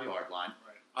 5-yard line.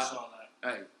 Right. I saw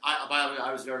that. By the way,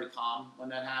 I was very calm when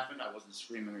that happened. I wasn't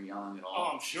screaming or yelling at all.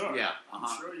 Oh, I'm sure. Yeah. I'm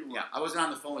sure you were. Yeah, I wasn't on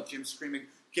the phone with Jim screaming,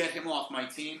 "Get him off my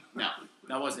team." No,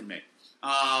 that wasn't me.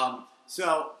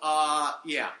 So, I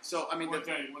mean... One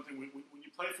thing, when you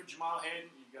play for Jamal Hayden,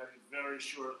 you got a very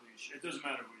short leash. It doesn't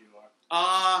matter who you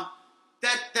are.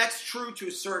 That's true to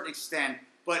a certain extent,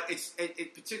 but it's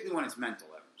particularly when it's mental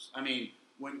errors. I mean,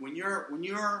 when you're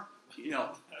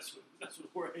that's what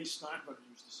Jorge Steinbrenner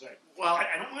used to say. Well, I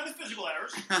don't mind the physical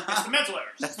errors. It's the mental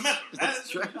errors. It's the mental errors.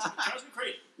 It drives me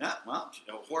crazy. Yeah, well,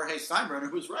 Jorge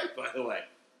Steinbrenner was right, by the way,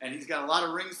 and he's got a lot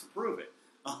of rings to prove it.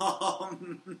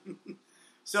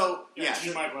 So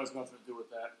Jim Michael has nothing to do with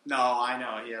that. No, I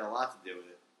know he had a lot to do with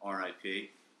it.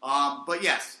 R.I.P. But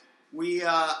yes, we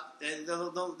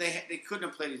they couldn't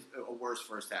have played a worse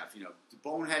first half. You know, the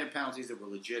boneheaded penalties that were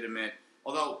legitimate.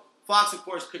 Although Fox, of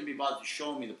course, couldn't be bothered to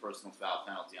show me the personal foul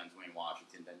penalty on Dwayne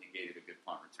Washington that negated a good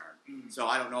punt return. Mm-hmm. So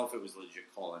I don't know if it was a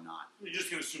legit call or not. You're just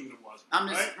going to assume that it wasn't. I'm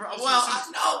just right?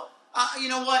 No. You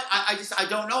know what? I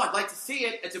don't know. I'd like to see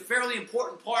it. It's a fairly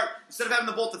important part. Instead of having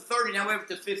the ball to 30, now we have it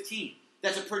to 15.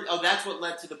 That's that's what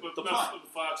led to the punt. The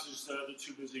Fox is they're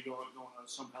too busy going on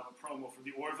some kind of promo for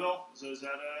the Orville. Is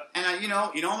that And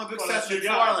I'm a big Seth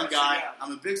MacFarlane guy.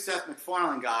 I'm a big Seth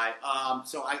MacFarlane guy.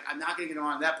 So I'm not going to get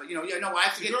on that. But I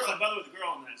have to get. By the way, the girl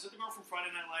on that, is that the girl from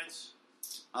Friday Night Lights?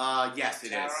 Yes,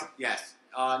 it is. Yes.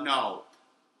 No,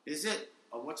 is it?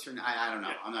 What's her name? I don't know.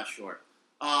 Yeah. I'm not sure.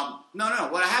 No.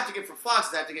 What I have to get for Fox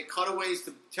is I have to get cutaways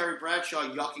to Terry Bradshaw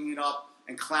yucking it up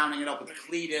and clowning it up with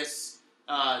Cletus.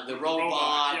 The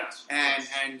robot, yes,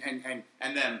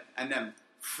 and then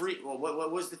free. Well, what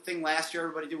was the thing last year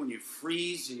everybody did when you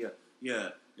freeze? You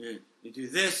do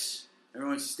this.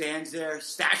 Everyone stands there,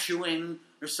 statuing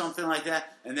or something like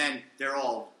that, and then they're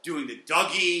all doing the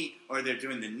Dougie or they're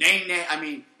doing the name. I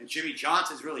mean, and Jimmy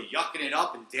Johnson's really yucking it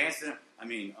up and dancing. I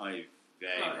mean, Robin.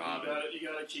 You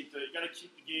gotta keep the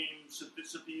game so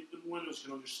the windows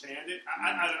can understand it. I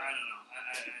don't know. I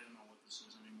don't know what this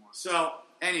is anymore. So.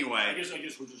 Anyway. I guess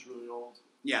we're just really old.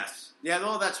 Yes. Yeah,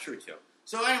 well, that's true, too.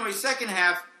 So, anyway, second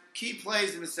half, key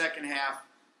plays in the second half.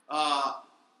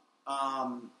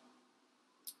 A'Shawn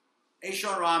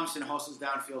Robinson hustles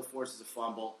downfield, forces a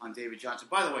fumble on David Johnson.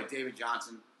 By the way, David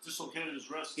Johnson dislocated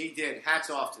his wrist. He did. Hats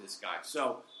off to this guy.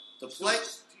 So, the play...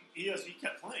 He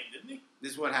kept playing, didn't he?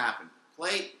 This is what happened.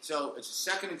 So, it's a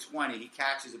 2nd and 20. He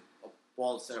catches a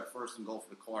ball instead of 1st and goal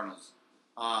for the Cardinals.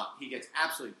 He gets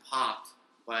absolutely popped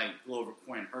by Glover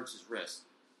Quinn, hurts his wrist.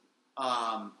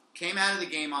 Came out of the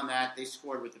game on that. They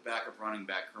scored with the backup running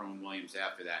back, Kerwin Williams,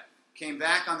 after that. Came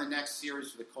back on the next series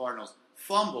for the Cardinals.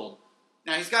 Fumbled.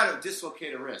 Now, he's got a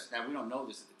dislocated wrist. Now, we don't know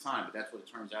this at the time, but that's what it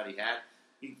turns out he had.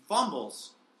 He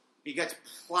fumbles. He gets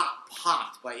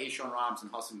popped by A'Shawn Robinson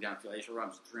hustling downfield. A'Shawn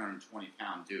Robinson's a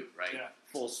 320-pound dude, right? Yeah.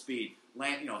 Full speed.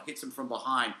 Hits him from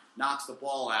behind, knocks the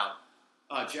ball out.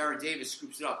 Jared Davis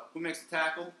scoops it up. Who makes the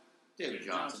tackle? David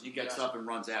Johnson. He gets up and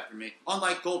runs after me.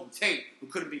 Unlike Golden Tate, who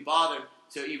couldn't be bothered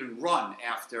to even run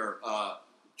after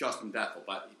Justin Bethel,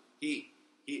 but I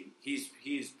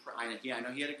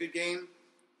know he had a good game.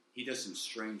 He does some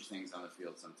strange things on the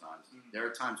field sometimes. Mm-hmm. There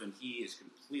are times when he is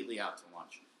completely out to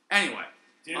lunch. Anyway,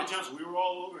 David Johnson, we were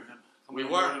all over him. We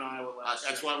were. In Iowa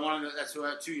that's who I wanted. That's who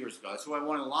 2 years ago. That's who I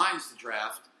wanted the Lions to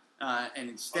draft, and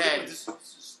instead, this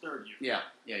is his 3rd year.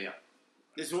 Yeah.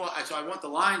 So I want the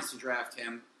Lions to draft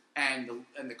him. And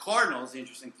the Cardinals, the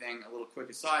interesting thing, a little quick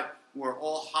aside, were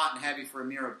all hot and heavy for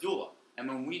Amir Abdullah. And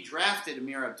when we drafted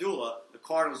Amir Abdullah, the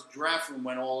Cardinals draft room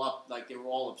went all up, like they were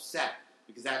all upset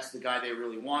because that's the guy they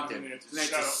really wanted. And they had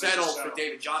to settle for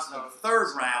David Johnson in the third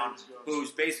round,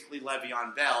 who's basically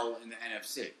Le'Veon Bell in the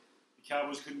NFC. The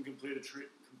Cowboys couldn't complete a trade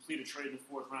in the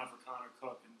fourth round for Connor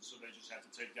Cook, and so they just had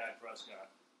to take Dak Prescott.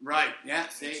 Right, yeah.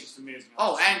 See? It's just amazing.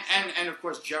 Oh, and of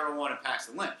course, Gerald wanted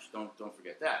Paxton Lynch. Don't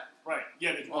forget that. Right,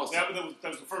 yeah. That was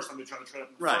the first time they tried to trade him.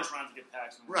 The first round to get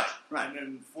Paxton Lynch. Right. And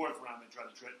then fourth round they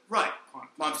tried to trade. Right.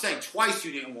 Well, I'm saying twice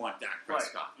you didn't want Dak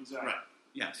Prescott. Right, exactly. Right,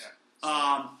 yes.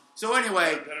 Yeah. So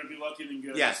anyway. Better be lucky than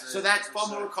good. Yes, so that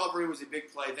fumble recovery was a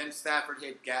big play. Then Stafford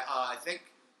hit, I think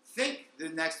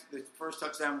the first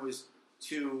touchdown was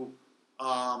to,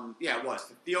 it was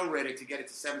to Theo Riddick to get it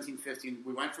to 17-15.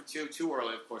 We went for two, too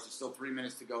early, of course. There's still 3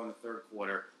 minutes to go in the third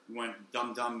quarter. We went,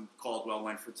 Caldwell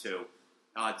went for two.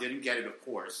 Didn't get it, of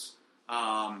course.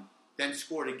 Then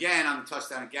scored again on the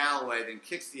touchdown of Galloway, then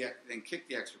kicked the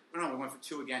extra. No, we went for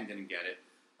two again, didn't get it.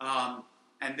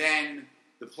 And then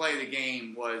the play of the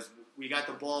game was we got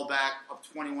the ball back up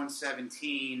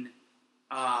 21-17,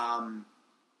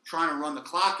 trying to run the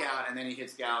clock out, and then he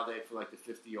hits Gallaudet for like the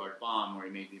 50-yard bomb where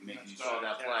he made you saw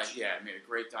that play. Yeah, he made a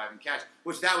great diving catch.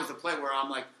 That was the play where I'm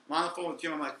like, I'm on the phone with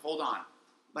Jim. I'm like, hold on.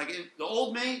 Like the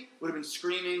old me would have been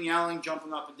screaming, yelling,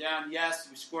 jumping up and down. Yes,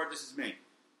 we scored. This is me.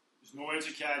 There's no way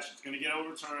to catch. It's going to get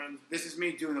overturned. This is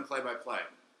me doing the play-by-play.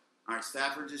 All right,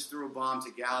 Stafford just threw a bomb to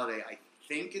Gallaudet. I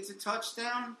think it's a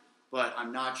touchdown, but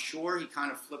I'm not sure. He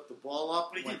kind of flipped the ball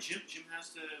up. But Jim has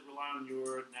to rely on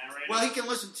your narrator. Well, he can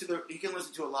listen to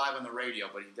it live on the radio,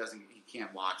 but he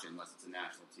can't watch it unless it's a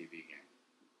national TV game.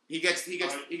 He gets the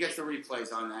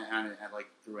replays on like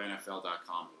through NFL.com or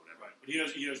whatever. Right, but he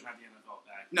doesn't have the NFL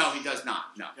pack. No, he does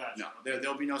not. No, gotcha. No.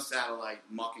 There'll be no satellite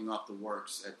mucking up the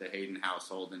works at the Hayden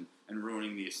household and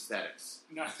ruining the aesthetics.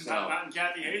 Not in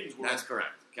Kathy Hayden's world. That's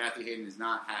correct. Kathy Hayden is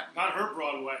not having. Not her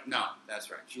Broadway. No,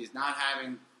 that's right. She's not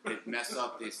having it mess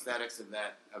up the aesthetics of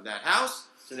that house.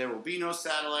 So there will be no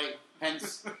satellite.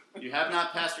 Hence, you have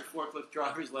not passed your forklift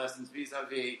driver's lessons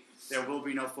vis-a-vis. There will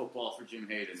be no football for Jim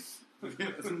Hayden.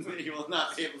 You will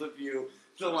not be able to view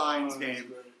the Lions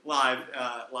game live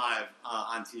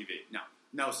on TV.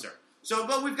 No, sir. So,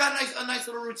 but we've got a nice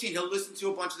little routine. He'll listen to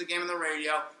a bunch of the game on the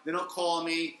radio. Then he'll call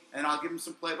me, and I'll give him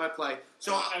some play-by-play.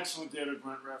 So, excellent David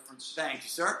Brent reference. Thank you,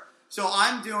 sir. So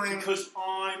I'm doing... Because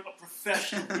I'm a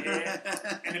professional,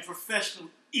 and a professional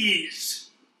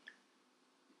is.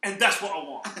 And that's what I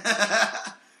want.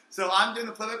 So I'm doing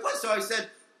the play-by-play. So I said,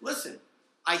 listen,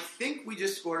 I think we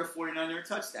just scored a 49-yard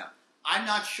touchdown. I'm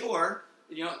not sure.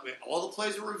 All the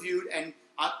plays are reviewed, and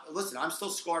listen, I'm still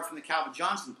scarred from the Calvin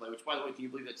Johnson play, which, by the way, can you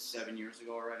believe that's 7 years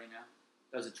ago already now?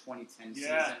 That was a 2010 season.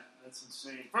 Yeah, that's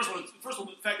insane. First of all,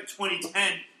 the fact that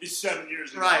 2010 is 7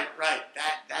 years ago. Right.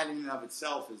 That in and of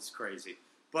itself is crazy.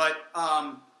 But,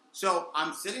 so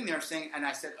I'm sitting there saying, and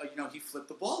I said, he flipped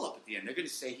the ball up at the end. They're going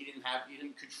to say he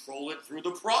didn't control it through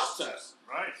the process.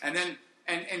 Right. And then,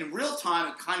 and in real time,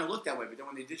 it kind of looked that way. But then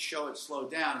when they did show it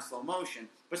slowed down in slow motion,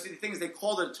 but see, the thing is, they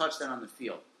called it a touchdown on the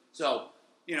field. So,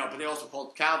 but they also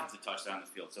called Calvin's a touchdown on the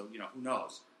field. So, who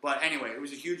knows? But anyway, it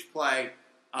was a huge play,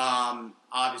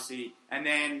 obviously. And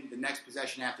then the next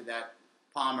possession after that,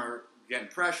 Palmer getting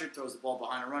pressured, throws the ball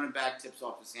behind a running back, tips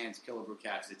off his hands, Killebrew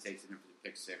catches it, takes it in for the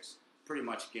pick six. Pretty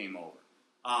much game over.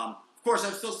 Of course,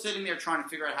 I'm still sitting there trying to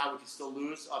figure out how we can still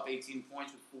lose, up 18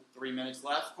 points with 3 minutes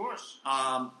left. Of course.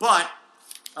 But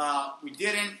we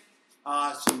didn't.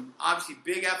 Some obviously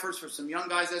big efforts for some young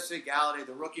guys yesterday. Gallaudet,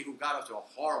 the rookie, who got off to a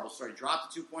horrible start. He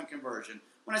dropped the 2-point conversion.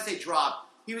 When I say drop,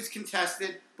 he was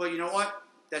contested, but you know what?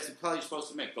 That's the play you're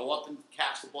supposed to make. Go up and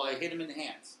catch the ball. They hit him in the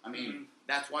hands. I mean,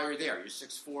 that's why you're there. You're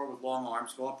 6'4" with long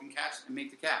arms. Go up and catch and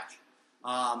make the catch.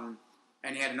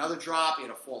 And he had another drop. He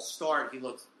had a false start. He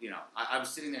looked, I was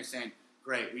sitting there saying,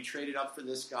 great, we traded up for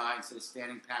this guy. Instead of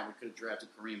standing pat, we could have drafted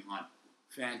Kareem Hunt.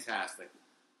 Fantastic.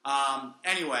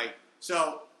 Anyway,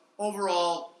 so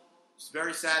overall, it's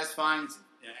very satisfying. It's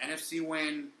an NFC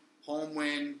win, home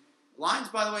win. Lions,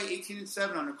 by the way,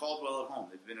 18-7 under Caldwell at home.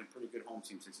 They've been a pretty good home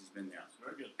team since he's been there. That's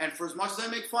very good. And for as much as I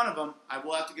make fun of him, I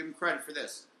will have to give him credit for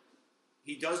this.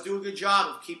 He does do a good job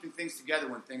of keeping things together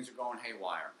when things are going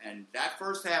haywire. And that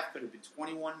first half could have been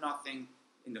 21-0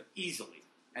 easily.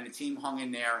 And the team hung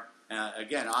in there.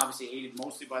 Again, obviously aided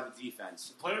mostly by the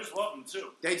defense. The players love him, too.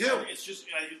 They do. It's just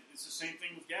it's the same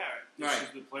thing with Garrett.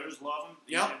 Right. The players love him.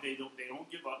 Yep. They don't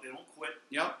give up. They don't quit.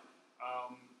 Yep.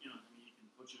 He can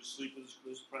put you to sleep with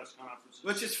his press conferences.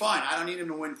 Which is fine. I don't need him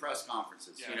to win press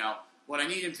conferences. Yeah. What I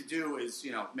need him to do is,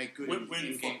 make good win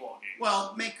football games.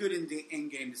 Well, make good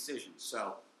in-game decisions.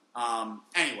 So,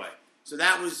 anyway, so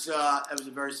that was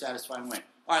a very satisfying win.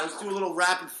 All right, let's do a little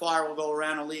rapid fire. We'll go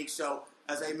around the league. So,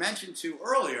 as I mentioned to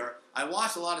earlier, I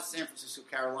watched a lot of San Francisco,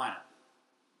 Carolina.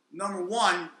 Number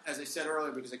one, as I said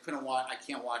earlier, because I can't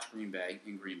watch Green Bay,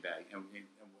 and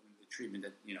the treatment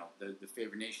that, the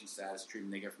favored nation status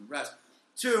treatment they get from the rest.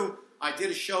 Two, I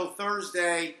did a show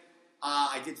Thursday.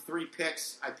 I did 3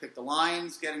 picks. I picked the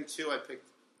Lions getting 2. I picked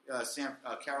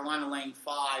Carolina laying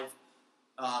 5.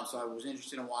 So I was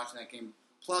interested in watching that game.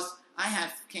 Plus, I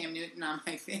had Cam Newton on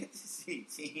my fantasy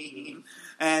team,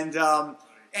 and so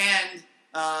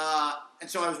I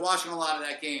was watching a lot of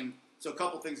that game. So a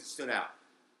couple things that stood out.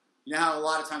 You know how a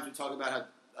lot of times we talk about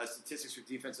how statistics for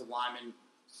defensive linemen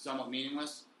somewhat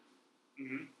meaningless?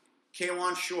 Mm-hmm.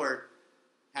 K'Wan Short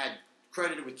had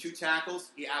credited with 2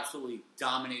 tackles. He absolutely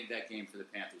dominated that game for the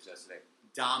Panthers yesterday.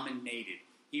 Dominated.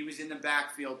 He was in the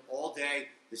backfield all day.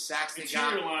 The sacks they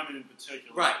got. Interior lineman in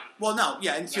particular. Right. Well, no,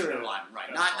 yeah, interior lineman,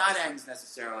 right. Not ends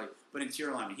necessarily, but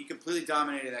interior lineman. He completely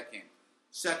dominated that game.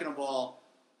 Second of all,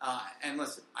 and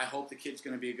listen, I hope the kid's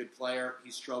going to be a good player.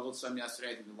 He struggled some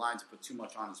yesterday. I think the Lions put too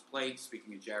much on his plate,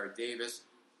 speaking of Jared Davis.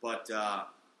 But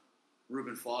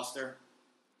Reuben Foster,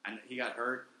 and he got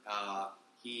hurt.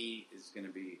 He is going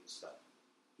to be a stud.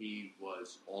 He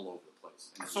was all over the place.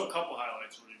 I saw a couple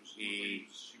highlights when he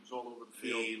was all over the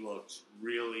field. He looked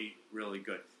really, really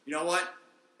good. You know what?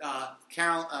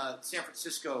 San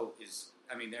Francisco is,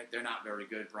 they're not very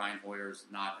good. Brian Hoyer's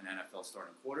not an NFL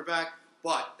starting quarterback,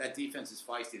 but that defense is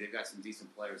feisty. They've got some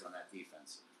decent players on that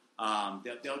defense.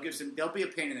 They'll be a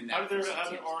pain in the neck. How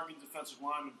did Oregon defensive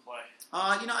linemen play?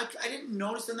 I didn't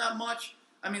notice them that much.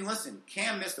 Listen,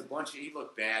 Cam missed a bunch. He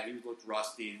looked bad. He looked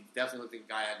rusty. He definitely looked like a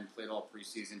guy hadn't played all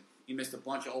preseason. He missed a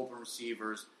bunch of open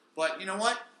receivers. But you know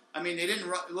what? They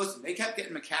didn't listen. They kept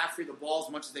getting McCaffrey the ball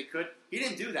as much as they could. He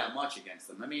didn't do that much against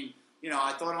them.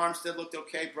 I thought Armstead looked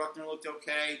okay. Bruckner looked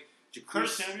okay.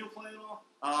 Curtis Samuel play at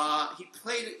all? He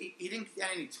played. He didn't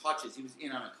get any touches. He was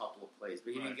in on a couple of plays,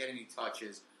 but he didn't get any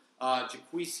touches.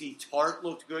 Jaquisi Tart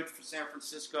looked good for San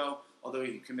Francisco, although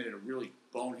he committed a really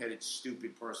boneheaded,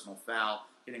 stupid personal foul,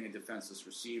 hitting a defenseless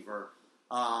receiver.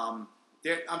 I'm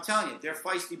telling you, they're a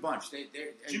feisty bunch.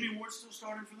 Jimmy Ward's still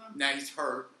starting for them? Now he's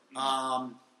hurt.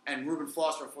 Mm-hmm. And Reuben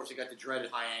Foster, unfortunately, got the dreaded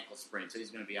high ankle sprain, so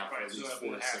he's going to be out for at least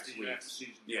 4 to 6 weeks.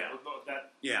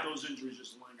 Those injuries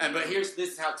just linger. But this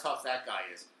is how tough that guy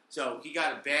is. So he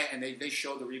got a bad, and they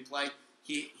showed the replay.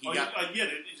 It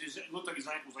looked like his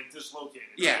ankle was dislocated.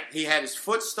 Yeah, right? he had his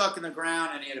foot stuck in the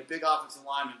ground, and he had a big offensive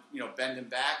lineman, bend him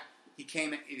back.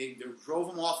 They drove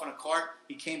him off on a cart.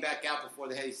 He came back out before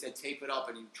the head. He said, tape it up,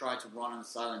 and he tried to run on the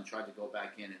sideline and tried to go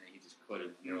back in, and he just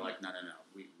couldn't. They were like, no,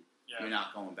 we're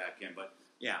not going back in. But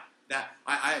yeah, but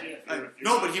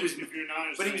he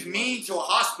was mean to a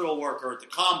hospital worker at the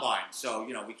combine, so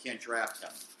we can't draft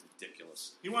him.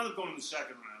 Ridiculous. He wound up going in the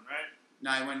second round, right?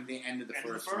 No, he went at the end of the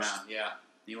first round. Yeah,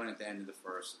 he went at the end of the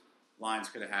first. Lions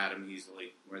could have had him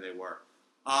easily where they were.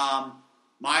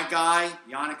 My guy,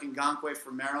 Yannick Ngakoue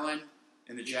for Maryland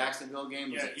in the Jacksonville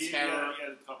game was a terror. He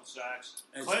had a couple sacks.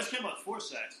 Clay came up 4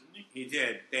 sacks, didn't he? He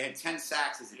did. They had 10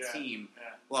 sacks as a team. Yeah.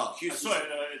 Well, Houston. I saw it.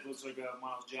 It looks like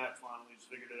Miles Jack finally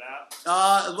figured it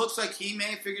out. It looks like he may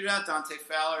have figured it out. Dante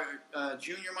Fowler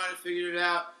Jr. might have figured it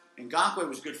out. And Ngakoue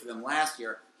was good for them last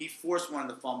year. He forced one of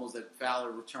the fumbles that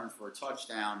Fowler returned for a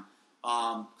touchdown.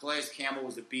 Calais Campbell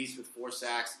was a beast with 4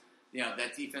 sacks.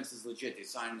 That defense is legit. They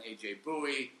signed A.J.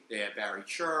 Bowie. They had Barry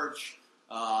Church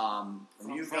from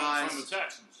you guys. From the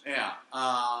Texans. Yeah.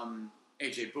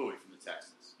 A.J. Bowie from the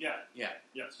Texans. Yeah.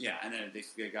 Yes. Yeah, and then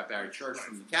they got Barry Church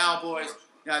from the Cowboys.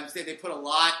 They put a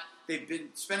lot. They've been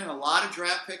spending a lot of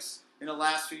draft picks in the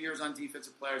last few years on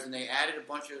defensive players, and they added a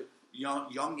bunch of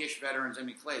youngish veterans.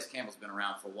 Calais Campbell's been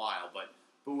around for a while, but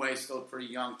Bouye's still pretty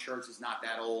young. Church is not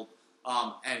that old,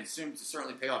 and it seems to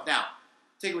certainly pay off. Now,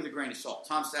 take it with a grain of salt.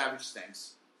 Tom Savage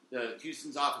stinks. The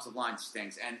Houston's offensive line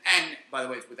stinks, and by the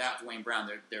way, it's without Dwayne Brown,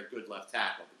 their good left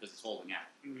tackle because it's holding out.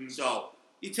 Mm-hmm. So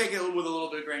you take it with a little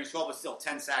bit of grain of salt, but still,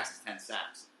 10 sacks is 10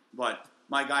 sacks. But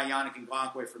my guy Yannick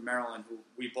Ngakoue from Maryland, who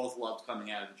we both loved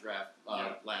coming out of the draft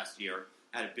last year,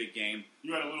 had a big game.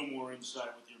 You had a little more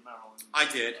insight with your Maryland. I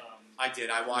did.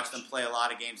 I watched him play a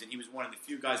lot of games, and he was one of the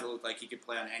few guys that looked like he could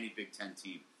play on any Big Ten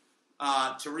team.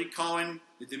 Tariq Cohen,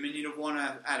 the diminutive one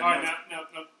out of. All right, now,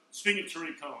 speaking of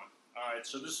Tariq Cohen, all right.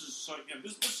 So this is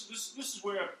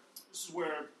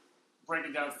where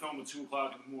breaking down film at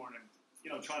 2:00 in the morning.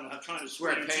 Trying to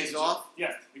where it pays off.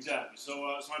 Yeah, exactly. So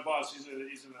my boss, he's in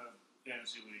a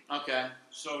fantasy league. Okay.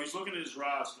 So he's looking at his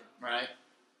roster. Right.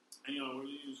 And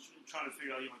he's trying to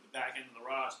figure out the back end of the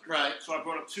roster. Right. So I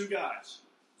brought up 2 guys.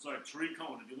 It's like Tariq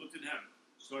Cohen. Have you looked at him?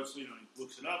 starts, he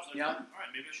looks it up. It's like, all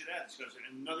right, maybe I should add this guy.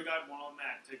 And another guy, Marlon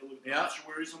Mack. Take a look at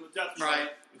where he's on the depth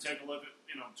chart. And take a look at,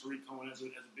 Tariq Cohen has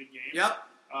a big game. Yep.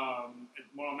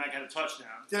 Marlon Mack had a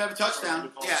touchdown. Did have a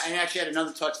touchdown. Yeah, and he actually had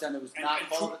another touchdown that was not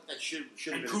called. That should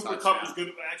have been Cooper a touchdown. Kupp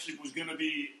was going to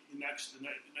be the next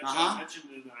I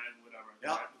mentioned, and whatever.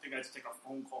 Yep. I think I had to take a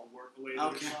phone call work related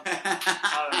or something.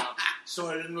 I don't know. So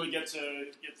I didn't really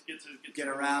get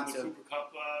around to Cooper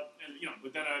Kupp,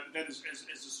 but then as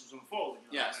this was unfolding,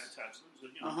 I texted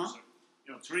him.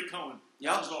 So, Tariq Cohen.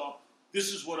 Yep. That was all.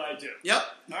 This is what I do. Yep.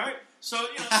 All right. So so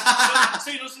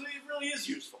it really is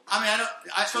useful. I mean,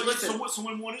 So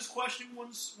when one is questioning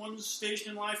one's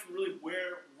station in life, and really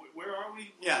where are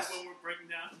we? Yes. When we're breaking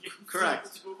down.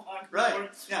 Correct. 2 o'clock. Right.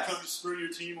 Yes. Trying to spur your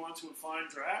team onto a fine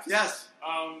draft. Yes.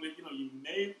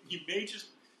 You may just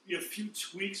be a few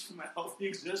tweaks from a healthy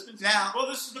existence. Now, well,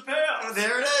 this is the payoff. Well,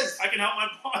 there it is. I can help my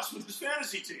boss with his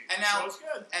fantasy team. And now, so it's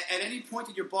good. At any point,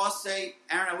 did your boss say,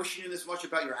 "Aaron, I wish you knew this much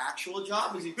about your actual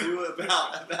job"? Does he do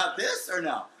about this or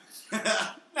no?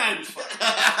 Nah, he was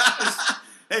fine.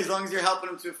 Hey, as long as you're helping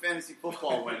him to a fantasy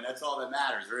football win, that's all that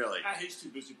matters, really. He's too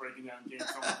busy breaking down games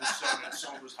from his son at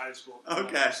Somers High School.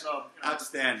 Okay, so,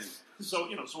 outstanding. So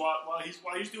so while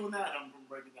he's doing that, I'm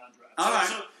breaking down drafts. All right.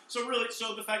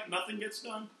 So the fact nothing gets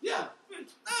done. Yeah.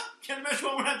 Can't imagine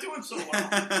why we're not doing so well.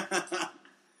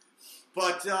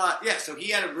 But so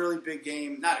he had a really big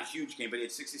game, not a huge game, but he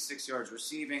had 66 yards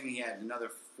receiving. He had another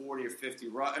 40 or 50,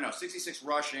 66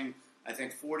 rushing. I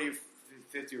think 40 or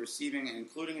 50 receiving, and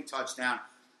including a touchdown.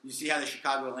 You see how the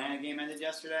Chicago-Atlanta game ended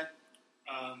yesterday?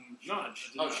 No.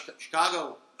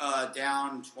 Chicago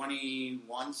down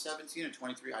 21-17 or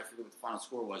 23. I forget what the final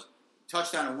score was.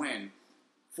 Touchdown and win.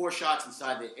 4 shots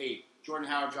inside the 8. Jordan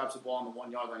Howard drops the ball on the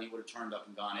 1-yard line. He would have turned up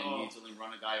and gone in easily,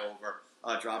 run a guy over,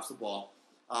 drops the ball.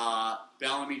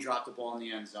 Bellamy dropped the ball in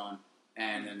the end zone,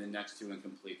 and then the next 2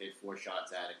 incomplete. They had 4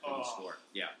 shots at it, couldn't score.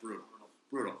 Yeah, brutal.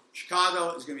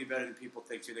 Chicago is going to be better than people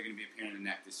think, too. They're going to be a pain in the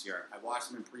neck this year. I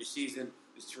watched them in preseason.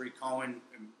 This Tariq Cohen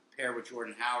paired with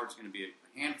Jordan Howard is going to be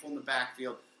a handful in the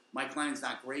backfield. Mike Lennon's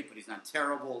not great, but he's not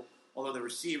terrible. Although the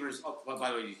receivers, by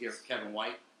the way, you hear Kevin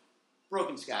White,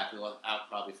 broken scapula, out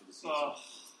probably for the season.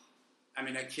 I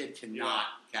mean, that kid cannot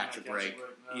catch a break.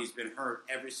 No. He's been hurt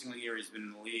every single year he's been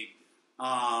in the league.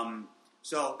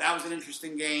 So that was an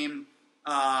interesting game.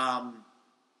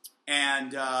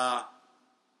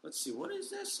 Let's see, what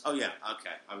is this? Oh, yeah,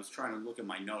 okay. I was trying to look at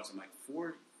my notes. I'm like,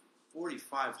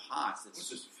 45 hots. What's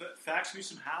this? Fax me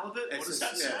some halibut? What does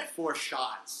that say? 4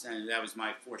 shots, and that was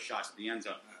my 4 shots at the end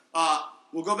zone.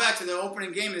 We'll go back to the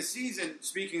opening game of the season.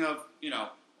 Speaking of,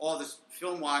 all this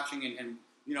film watching and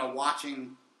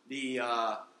watching the.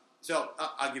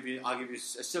 I'll give you a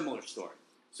similar story.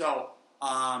 So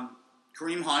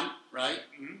Kareem Hunt, right,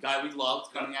 guy we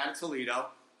loved, coming out of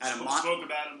Toledo. Spoke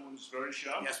about him on this very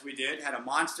show. Yes, we did. Had a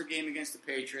monster game against the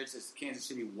Patriots as Kansas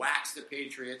City waxed the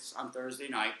Patriots on Thursday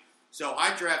night. So I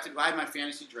had my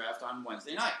fantasy draft on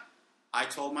Wednesday night. I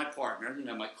told my partner,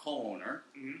 my co-owner,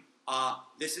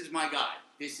 this is my guy.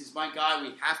 This is my guy.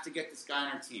 We have to get this guy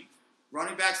on our team.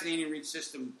 Running backs in Andy Reid's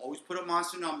system always put up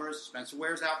monster numbers. Spencer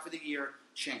Ware's out for the year.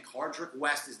 Shankardrick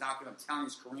West is not going to. I'm telling you,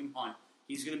 it's Kareem Hunt.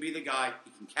 He's going to be the guy. He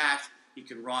can catch. He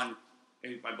can run.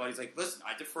 And my buddy's like, listen,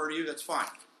 I defer to you. That's fine.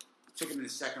 Took him in the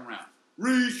second round.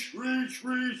 Reach,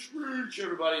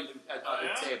 everybody at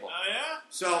the table. Oh, yeah?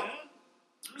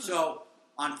 So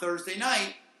on Thursday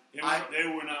night... They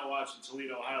were not watching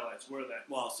Toledo highlights, were they?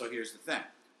 Well, so here's the thing.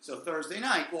 So Thursday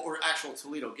night, or actual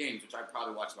Toledo games, which I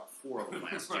probably watched about 4 of them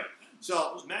last year.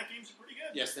 So those MAC games are pretty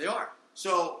good. Yes, they are.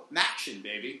 So, Maction,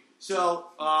 baby. So,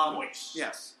 nice.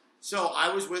 Yes. So I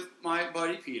was with my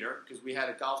buddy Peter, because we had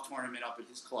a golf tournament up at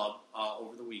his club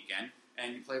over the weekend.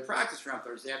 And you play a practice round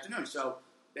Thursday afternoon. So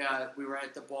we were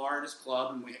at the bar at his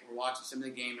club, and we were watching some of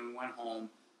the game, and we went home.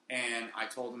 And I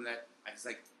told him that, I was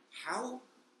like, how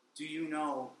do you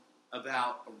know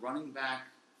about a running back?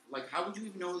 Like, how would you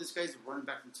even know this guy's a running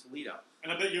back from Toledo?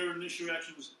 And I bet your initial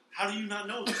reaction was, how do you not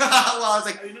know this? Well, I was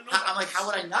like, how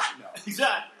would I not know?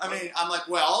 Exactly. I mean, I'm like,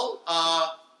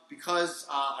 because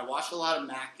I watched a lot of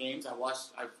MAC games. I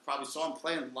probably saw him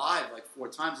playing live like 4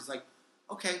 times. It's like,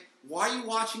 okay, why are you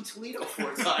watching Toledo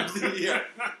 4 times a year?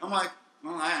 I'm like,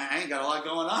 well, I ain't got a lot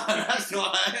going on. That's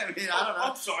why. I don't know.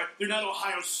 I'm sorry, they're not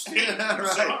Ohio State. Right.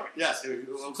 Sorry. Yes.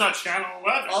 It's not Channel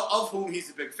 11. Of whom he's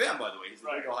a big fan, by the way. He's a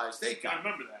big Ohio State guy. I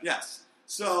remember that. Yes.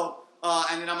 So,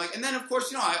 and then I'm like, and then of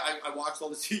course, I watched all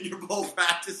the Senior Bowl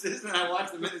practices, and I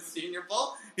watched them in the Senior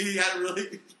Bowl. He had a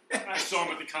really. I saw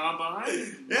him at the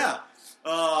combine. Yeah.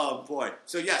 Oh boy.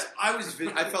 So yes, I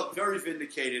felt very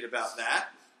vindicated about that.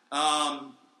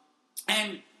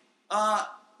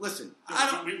 listen,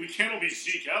 we can't all be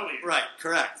Zeke Elliott. Right,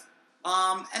 correct.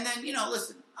 And then,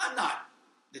 listen, I'm not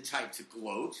the type to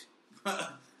gloat.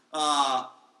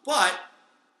 But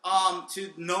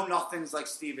to know nothings like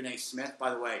Stephen A. Smith,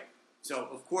 by the way. So,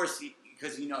 of course,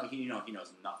 because he knows nothing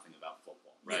about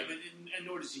football, right? Yeah, and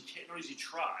nor does he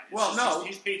try. Well, no.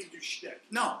 He's paid to do shtick.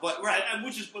 No, but, right. And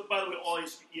which is, by the way, all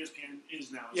ESPN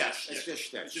is now. Yes, it's just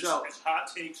shtick. It's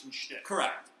hot takes and shtick.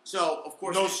 Correct. So, of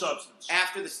course, no substance.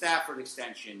 After the Stafford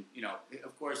extension,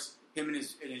 of course, him and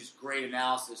his great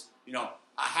analysis,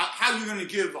 how are you going to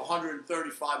give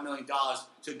 $135 million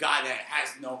to a guy that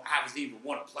hasn't even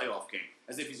won a playoff game,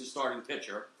 as if he's a starting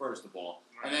pitcher, first of all.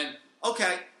 Right. And then,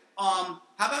 okay, how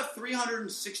about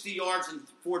 360 yards and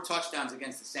 4 touchdowns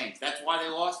against the Saints? That's why they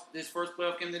lost this first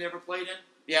playoff game they ever played in?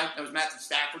 Yeah, that was Matthew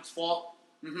Stafford's fault?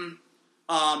 Mm-hmm.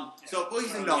 So, well,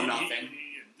 he's nothing.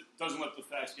 He doesn't let the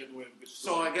facts get in the way of a good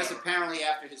story. So I guess apparently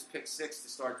after his pick 6 to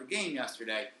start the game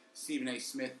yesterday, Stephen A.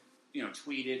 Smith,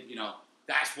 tweeted,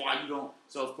 that's why you don't.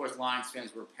 So of course, Lions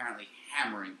fans were apparently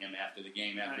hammering him after the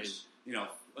game. After his,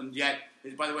 and yet,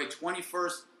 by the way,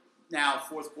 21st now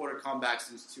fourth quarter comeback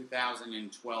since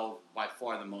 2012, by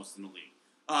far the most in the league.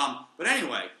 But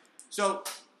anyway, so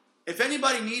if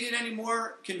anybody needed any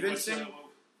more convincing,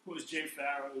 who was Jay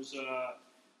Farrow's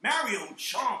Mario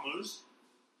Chalmers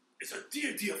is a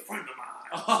dear friend of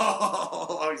mine.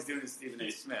 Oh, he's doing Stephen A.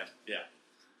 Smith. Yeah.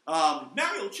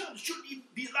 Mario Chalmers shouldn't even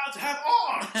be allowed to have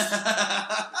arms.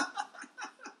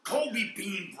 Kobe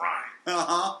Bean Bryant.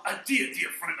 A dear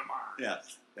friend of mine.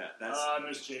 Yes. Yeah, that's.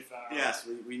 Miss Jay Farrow. Yes,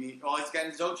 we need. Oh, he's got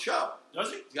his own show.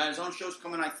 Does he? He's got his own shows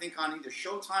coming, I think, on either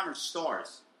Showtime or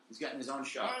Stars. He's getting his own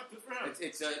show. All right, good for him.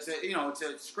 It's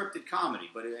a scripted comedy,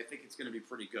 but I think it's going to be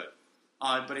pretty good.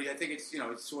 But I think it's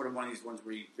sort of one of these ones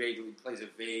where he vaguely plays a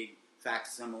vague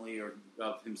facsimile or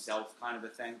of himself kind of a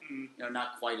thing. Mm-hmm.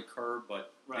 Not quite a curve,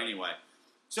 but anyway.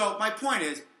 So my point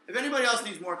is, if anybody else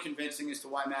needs more convincing as to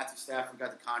why Matthew Stafford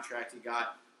got the contract he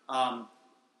got,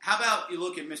 how about you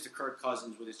look at Mr. Kirk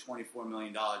Cousins with his $24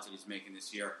 million that he's making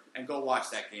this year and go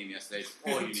watch that game yesterday.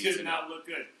 That's all you need to know. Did not look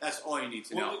good. That's all you need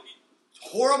to know.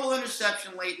 Horrible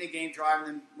interception late in the game, driving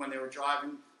them when they were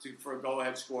driving for a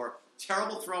go-ahead score.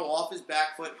 Terrible throw off his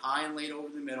back foot, high and late over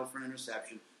the middle for an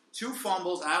interception. 2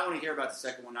 fumbles, and I don't want to hear about the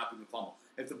second one not being a fumble.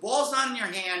 If the ball's not in your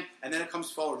hand and then it comes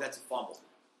forward, that's a fumble.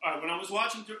 All right, when I was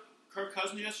watching Kirk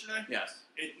Cousins yesterday, yes,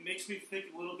 it makes me think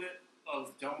a little bit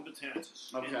of Dylan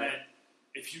Betances. Okay. In that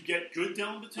if you get good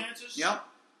Dylan Betances, yep,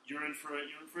 you're in for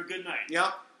a good night.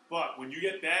 Yep. But when you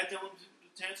get bad Dylan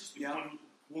Betances, the yep. one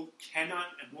who cannot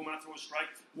and will not throw a strike,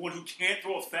 the one who can't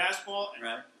throw a fastball,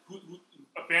 and who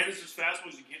abandons his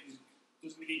fastballs,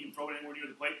 doesn't think he can throw it anywhere near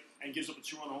the plate, and gives up a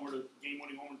 2-run homer,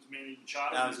 game-winning homer to Manny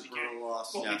Machado. That was a brutal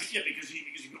loss. Well, yes. Yeah, because he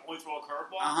can only throw a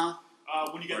curveball.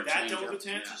 When you get that Dylan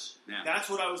Betances, that's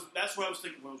what I was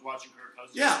thinking when I was watching Kirk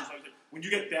Cousins. Yeah. When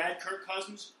you get bad Kirk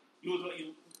Cousins, it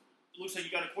looks like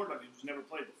you got a quarterback who's never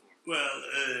played before. Well,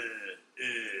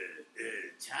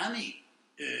 Tommy,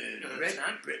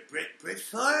 Brett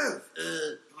Favre,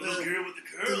 the little girl with the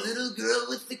curl. The little girl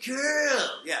with the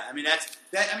curl. Yeah, I mean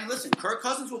I mean, listen, Kirk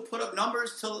Cousins will put up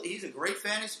numbers till he's a great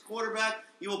fantasy quarterback.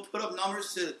 He will put up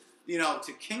numbers to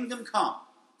kingdom come,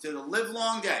 to the live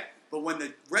long day. But when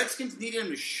the Redskins needed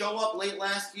him to show up late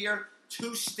last year,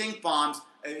 2 stink bombs,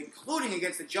 including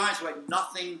against the Giants, who had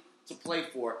nothing to play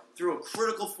for, threw a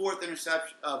critical fourth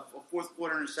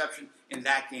quarter interception in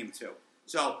that game too.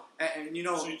 So, and you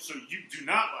know, so you do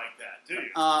not like that, do you?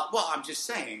 Well, I'm just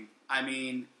saying. I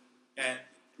mean,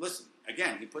 listen.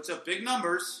 Again, he puts up big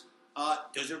numbers.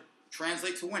 Does it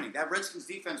translate to winning? That Redskins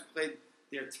defense played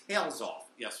their tails off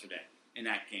yesterday in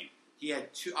that game. He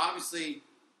had 2, obviously,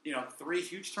 3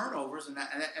 huge turnovers, and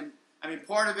I mean,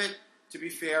 part of it. To be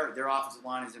fair, their offensive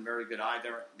line isn't very good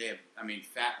either. They have,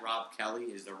 Fat Rob Kelly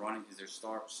is their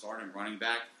starting running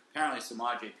back. Apparently,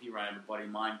 Samaj P. Ryan, a buddy of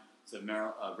mine, is a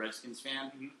Redskins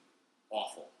fan. Mm-hmm.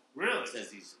 Awful. Really? Says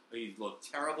he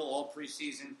looked terrible all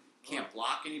preseason. Can't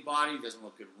block anybody. Doesn't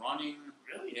look good running.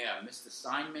 Really? Yeah, missed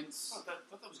assignments. I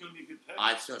thought that was going to be a good pick.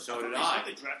 So did I. I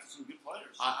think they drafted some good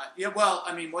players. Yeah, well,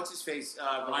 what's his face?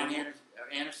 Ryan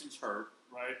Anderson's hurt.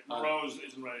 Right. Moreau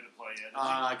isn't ready to play yet.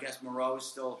 I guess Moreau is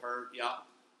still hurt, yeah.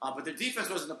 But their defense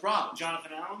wasn't the problem.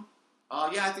 Jonathan Allen?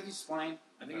 Yeah, I think he's playing.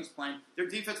 He's playing. Their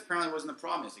defense apparently wasn't the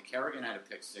problem. Kerrigan had a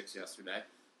pick 6 yesterday.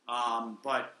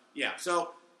 But, yeah.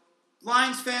 So,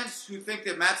 Lions fans who think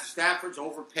that Matthew Stafford's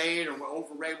overpaid or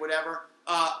overrated, whatever,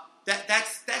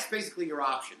 that's basically your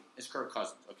option is Kirk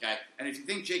Cousins, okay? And if you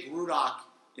think Jake Rudock,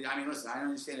 listen, I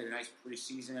understand it, a nice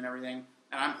preseason and everything,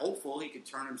 and I'm hopeful he could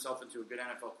turn himself into a good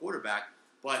NFL quarterback.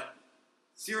 But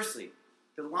seriously,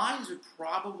 the Lions would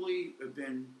probably have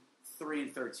been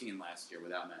 3-13 last year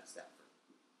without Matt Stafford.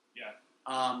 Yeah.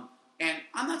 And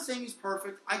I'm not saying he's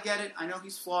perfect. I get it. I know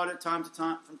he's flawed from time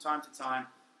to time.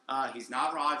 He's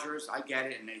not Rodgers. I get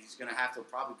it, and he's going to have to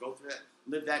probably go through that,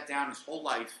 live that down his whole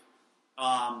life.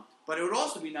 But it would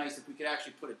also be nice if we could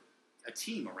actually put a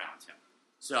team around him.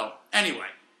 So, anyway,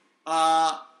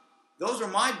 those are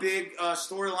my big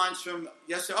storylines from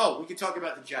yesterday. Oh, we could talk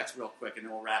about the Jets real quick, and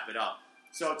then we'll wrap it up.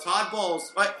 So, Todd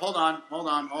Bowles. Wait, hold on.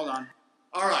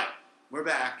 All right, we're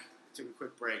back. Took a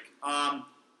quick break.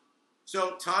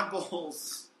 So, Todd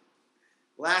Bowles,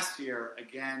 last year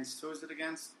against, who was it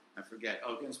against? I forget.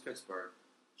 Oh, against Pittsburgh.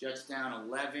 Jets down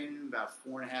 11, about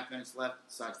 4.5 minutes left,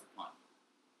 decides to punt.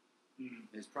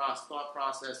 Mm-hmm. His thought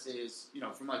process is,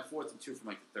 from like 4th and 2 from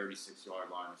like the 36-yard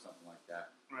line or something like that.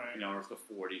 Right. Or the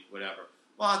 40, whatever.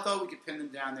 Well, I thought we could pin them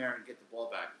down there and get the ball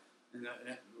back. And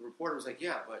the reporter was like,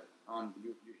 yeah, but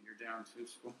you're down 2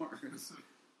 scores.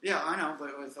 Yeah, I know,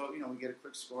 but I thought, we get a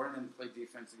quick score and then play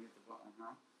defense and get the ball.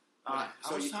 How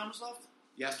much time was left?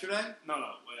 Yesterday? No.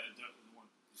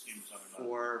 This game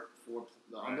was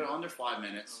under 5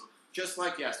 minutes. Just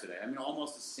like yesterday. I mean,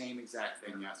 almost the same exact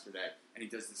thing yesterday. And he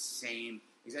does the same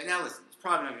exact. Now, listen, it's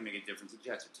probably not going to make a difference. The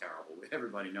Jets are terrible.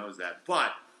 Everybody knows that.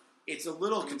 But it's a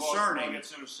little concerning. The ball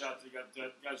gets intercepted. You got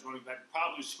that guy's running back.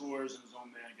 Probably scores, and his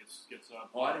own man gets up.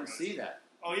 Oh, I didn't see that.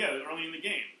 Oh, yeah, early in the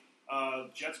game.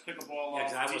 Jets pick a ball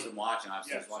off. Yeah, because I wasn't watching. I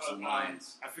was watching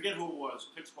Lions. I forget who it was.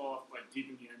 Picks ball off like deep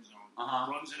in the end zone.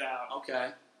 Runs it out.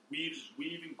 Okay.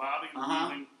 Weaving, bobbing,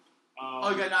 weaving.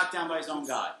 He got knocked down by his own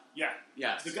guy. Yeah.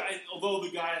 Yes. The guy, although the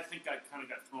guy I think got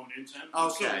thrown into him.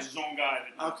 Okay. So it was his own guy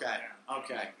that knocked him down.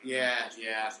 Okay. Yeah. It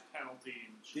was a penalty.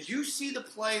 Did you see the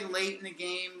play late in the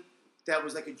game that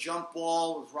was like a jump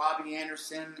ball with Robbie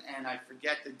Anderson and I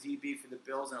forget the DB for the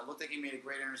Bills, and it looked like he made a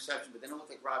great interception, but then it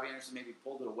looked like Robbie Anderson maybe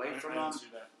pulled it away from him. I didn't see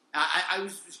that. I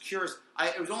was just curious.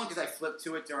 It was only because I flipped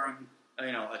to it during a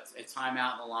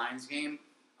timeout in the Lions game.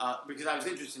 Because I was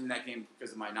interested in that game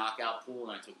because of my knockout pool,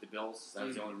 and I took the Bills. That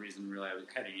was the only reason, really, I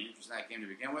had any interest in that game to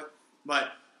begin with.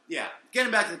 But, yeah,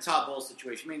 getting back to the Todd Bowles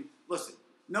situation, I mean, listen,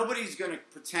 nobody's going to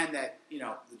pretend that,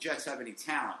 the Jets have any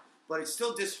talent. But it's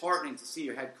still disheartening to see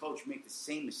your head coach make the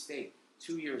same mistake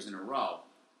 2 years in a row.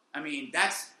 I mean,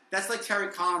 that's like Terry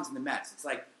Collins and the Mets. It's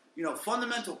like,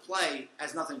 fundamental play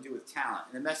has nothing to do with talent.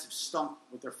 And the Mets have stunk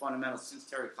with their fundamentals since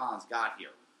Terry Collins got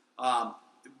here.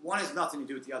 One has nothing to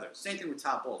do with the other. Same thing with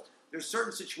Todd Bowles. There's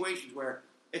certain situations where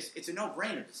it's a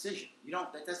no-brainer decision.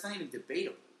 That's not even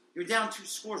debatable. You're down 2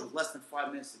 scores with less than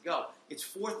 5 minutes to go. It's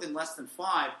 4th and less than 5.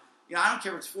 I don't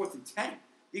care if it's 4th and 10.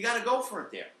 You got to go for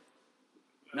it there.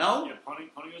 No? Yeah, punting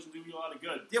doesn't do you a lot of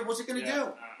good. Yeah, what's it going to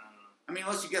do? I mean,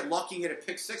 unless you get lucky and get a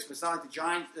pick 6, but it's not like the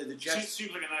Jets.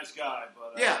 Seems like a nice guy,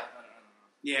 but yeah, I don't know.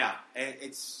 Yeah,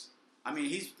 it's. I mean,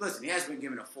 he has been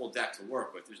given a full deck to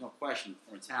work with. There's no question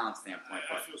from a talent standpoint.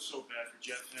 I feel so bad for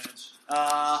Jet fans.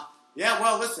 Yeah,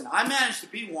 well, listen, I managed to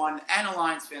be one and a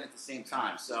Lions fan at the same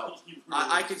time, so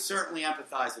I could certainly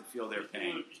empathize and feel their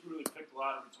pain. You really picked a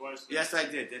lot of it twice. Yes, I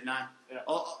did, didn't I? Yeah.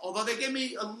 Although they gave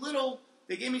me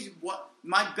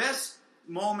my best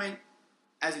moment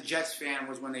as a Jets fan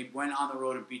was when they went on the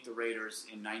road and beat the Raiders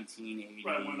in 1980.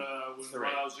 Right, when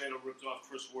Ron Alzado ripped off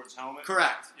Chris Ward's helmet.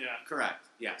 Correct. Yeah. Correct.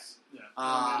 Yes. Yeah.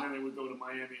 And then they would go to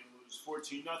Miami and lose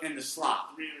 14-0 in the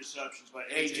slot. 3 interceptions by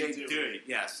A.J. Dewey.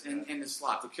 Yes, in the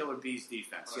slot, the Killer Bees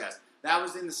defense. Right. Yes, that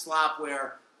was in the slot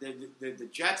where the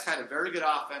Jets had a very good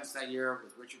offense that year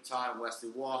with Richard Todd,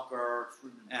 Wesley Walker,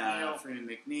 Freeman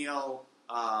McNeil.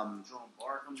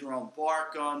 Jerome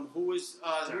Barkham. Who was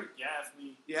Derek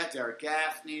Gaffney? Yeah, Derek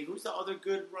Gaffney. Who's the other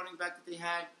good running back that they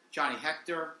had? Johnny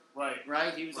Hector.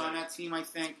 Right. He was on that team, I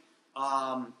think.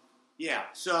 Yeah.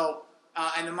 So,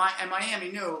 and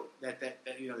Miami knew that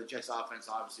the Jets' offense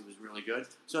obviously was really good.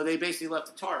 So they basically left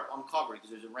the tarp uncovered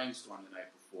because there was a rainstorm the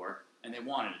night before, and they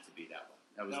wanted it to be that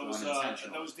way. That was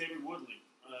intentional. That was David Woodley,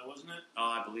 wasn't it?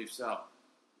 Oh, I believe so.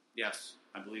 Yes,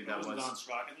 I believe that was. Don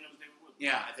Strock. I think it was David Woodley.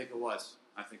 Yeah, I think it was.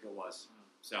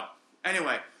 So,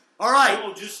 anyway. All right.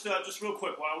 Oh, just real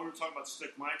quick, while we were talking about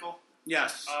Stick Michael.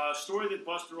 Yes. Story that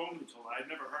Buster Olney told. I'd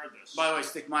never heard this. By the way,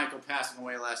 Stick Michael passing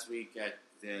away last week at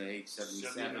age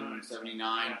 79.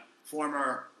 Yeah.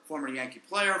 Former Yankee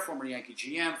player, former Yankee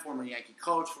GM, former Yankee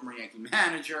coach, former Yankee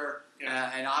manager,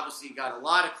 and obviously got a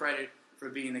lot of credit for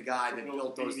being the guy that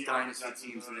built those dynasty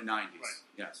teams in the 90s. Right.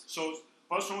 Yes. So,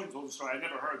 Buster Olney told the story. I'd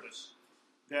never heard this.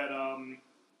 That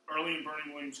early in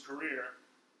Bernie Williams' career,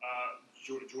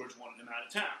 George wanted him out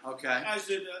of town. Okay.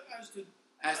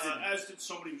 As did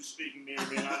somebody who's speaking may or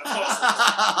may not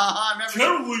have.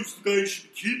 Terrell Williams, the guy you should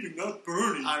be keeping, not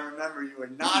Bernie. I remember you were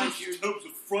not a huge. That was a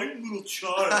frightened little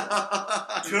child.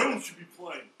 Terrell should be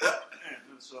playing.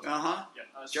 So wasn't it?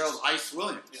 Yeah. Gerald Ice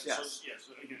Williams. Yeah, yes.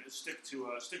 So again, stick to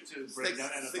breaking down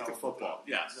NFL. Stick to football.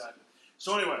 Yes. Exactly.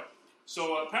 So anyway,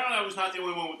 apparently I was not the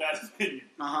only one with that opinion.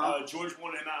 George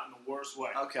wanted him out in the worst way.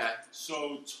 Okay.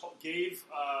 So gave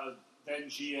then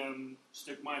GM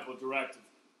Stick Michael a directive.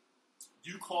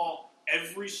 You call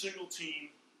every single team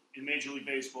in Major League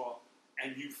Baseball,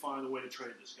 and you find a way to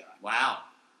trade this guy. Wow.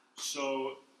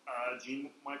 So Gene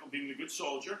Michael, being a good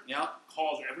soldier,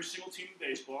 called every single team in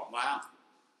baseball. Wow.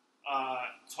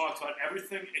 Talked about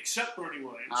everything except Bernie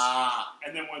Williams,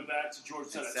 and then went back to George.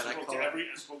 I spoke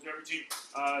to every team.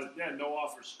 No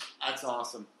offers. That's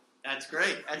awesome. That's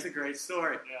great. That's a great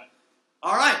story. Yeah.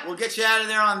 All right, we'll get you out of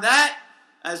there on that.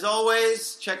 As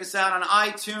always, check us out on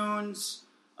iTunes,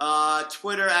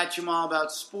 Twitter at Jamal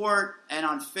About Sport, and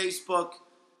on Facebook.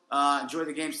 Enjoy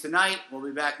the games tonight. We'll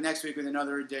be back next week with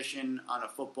another edition on a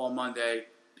Football Monday.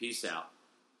 Peace out.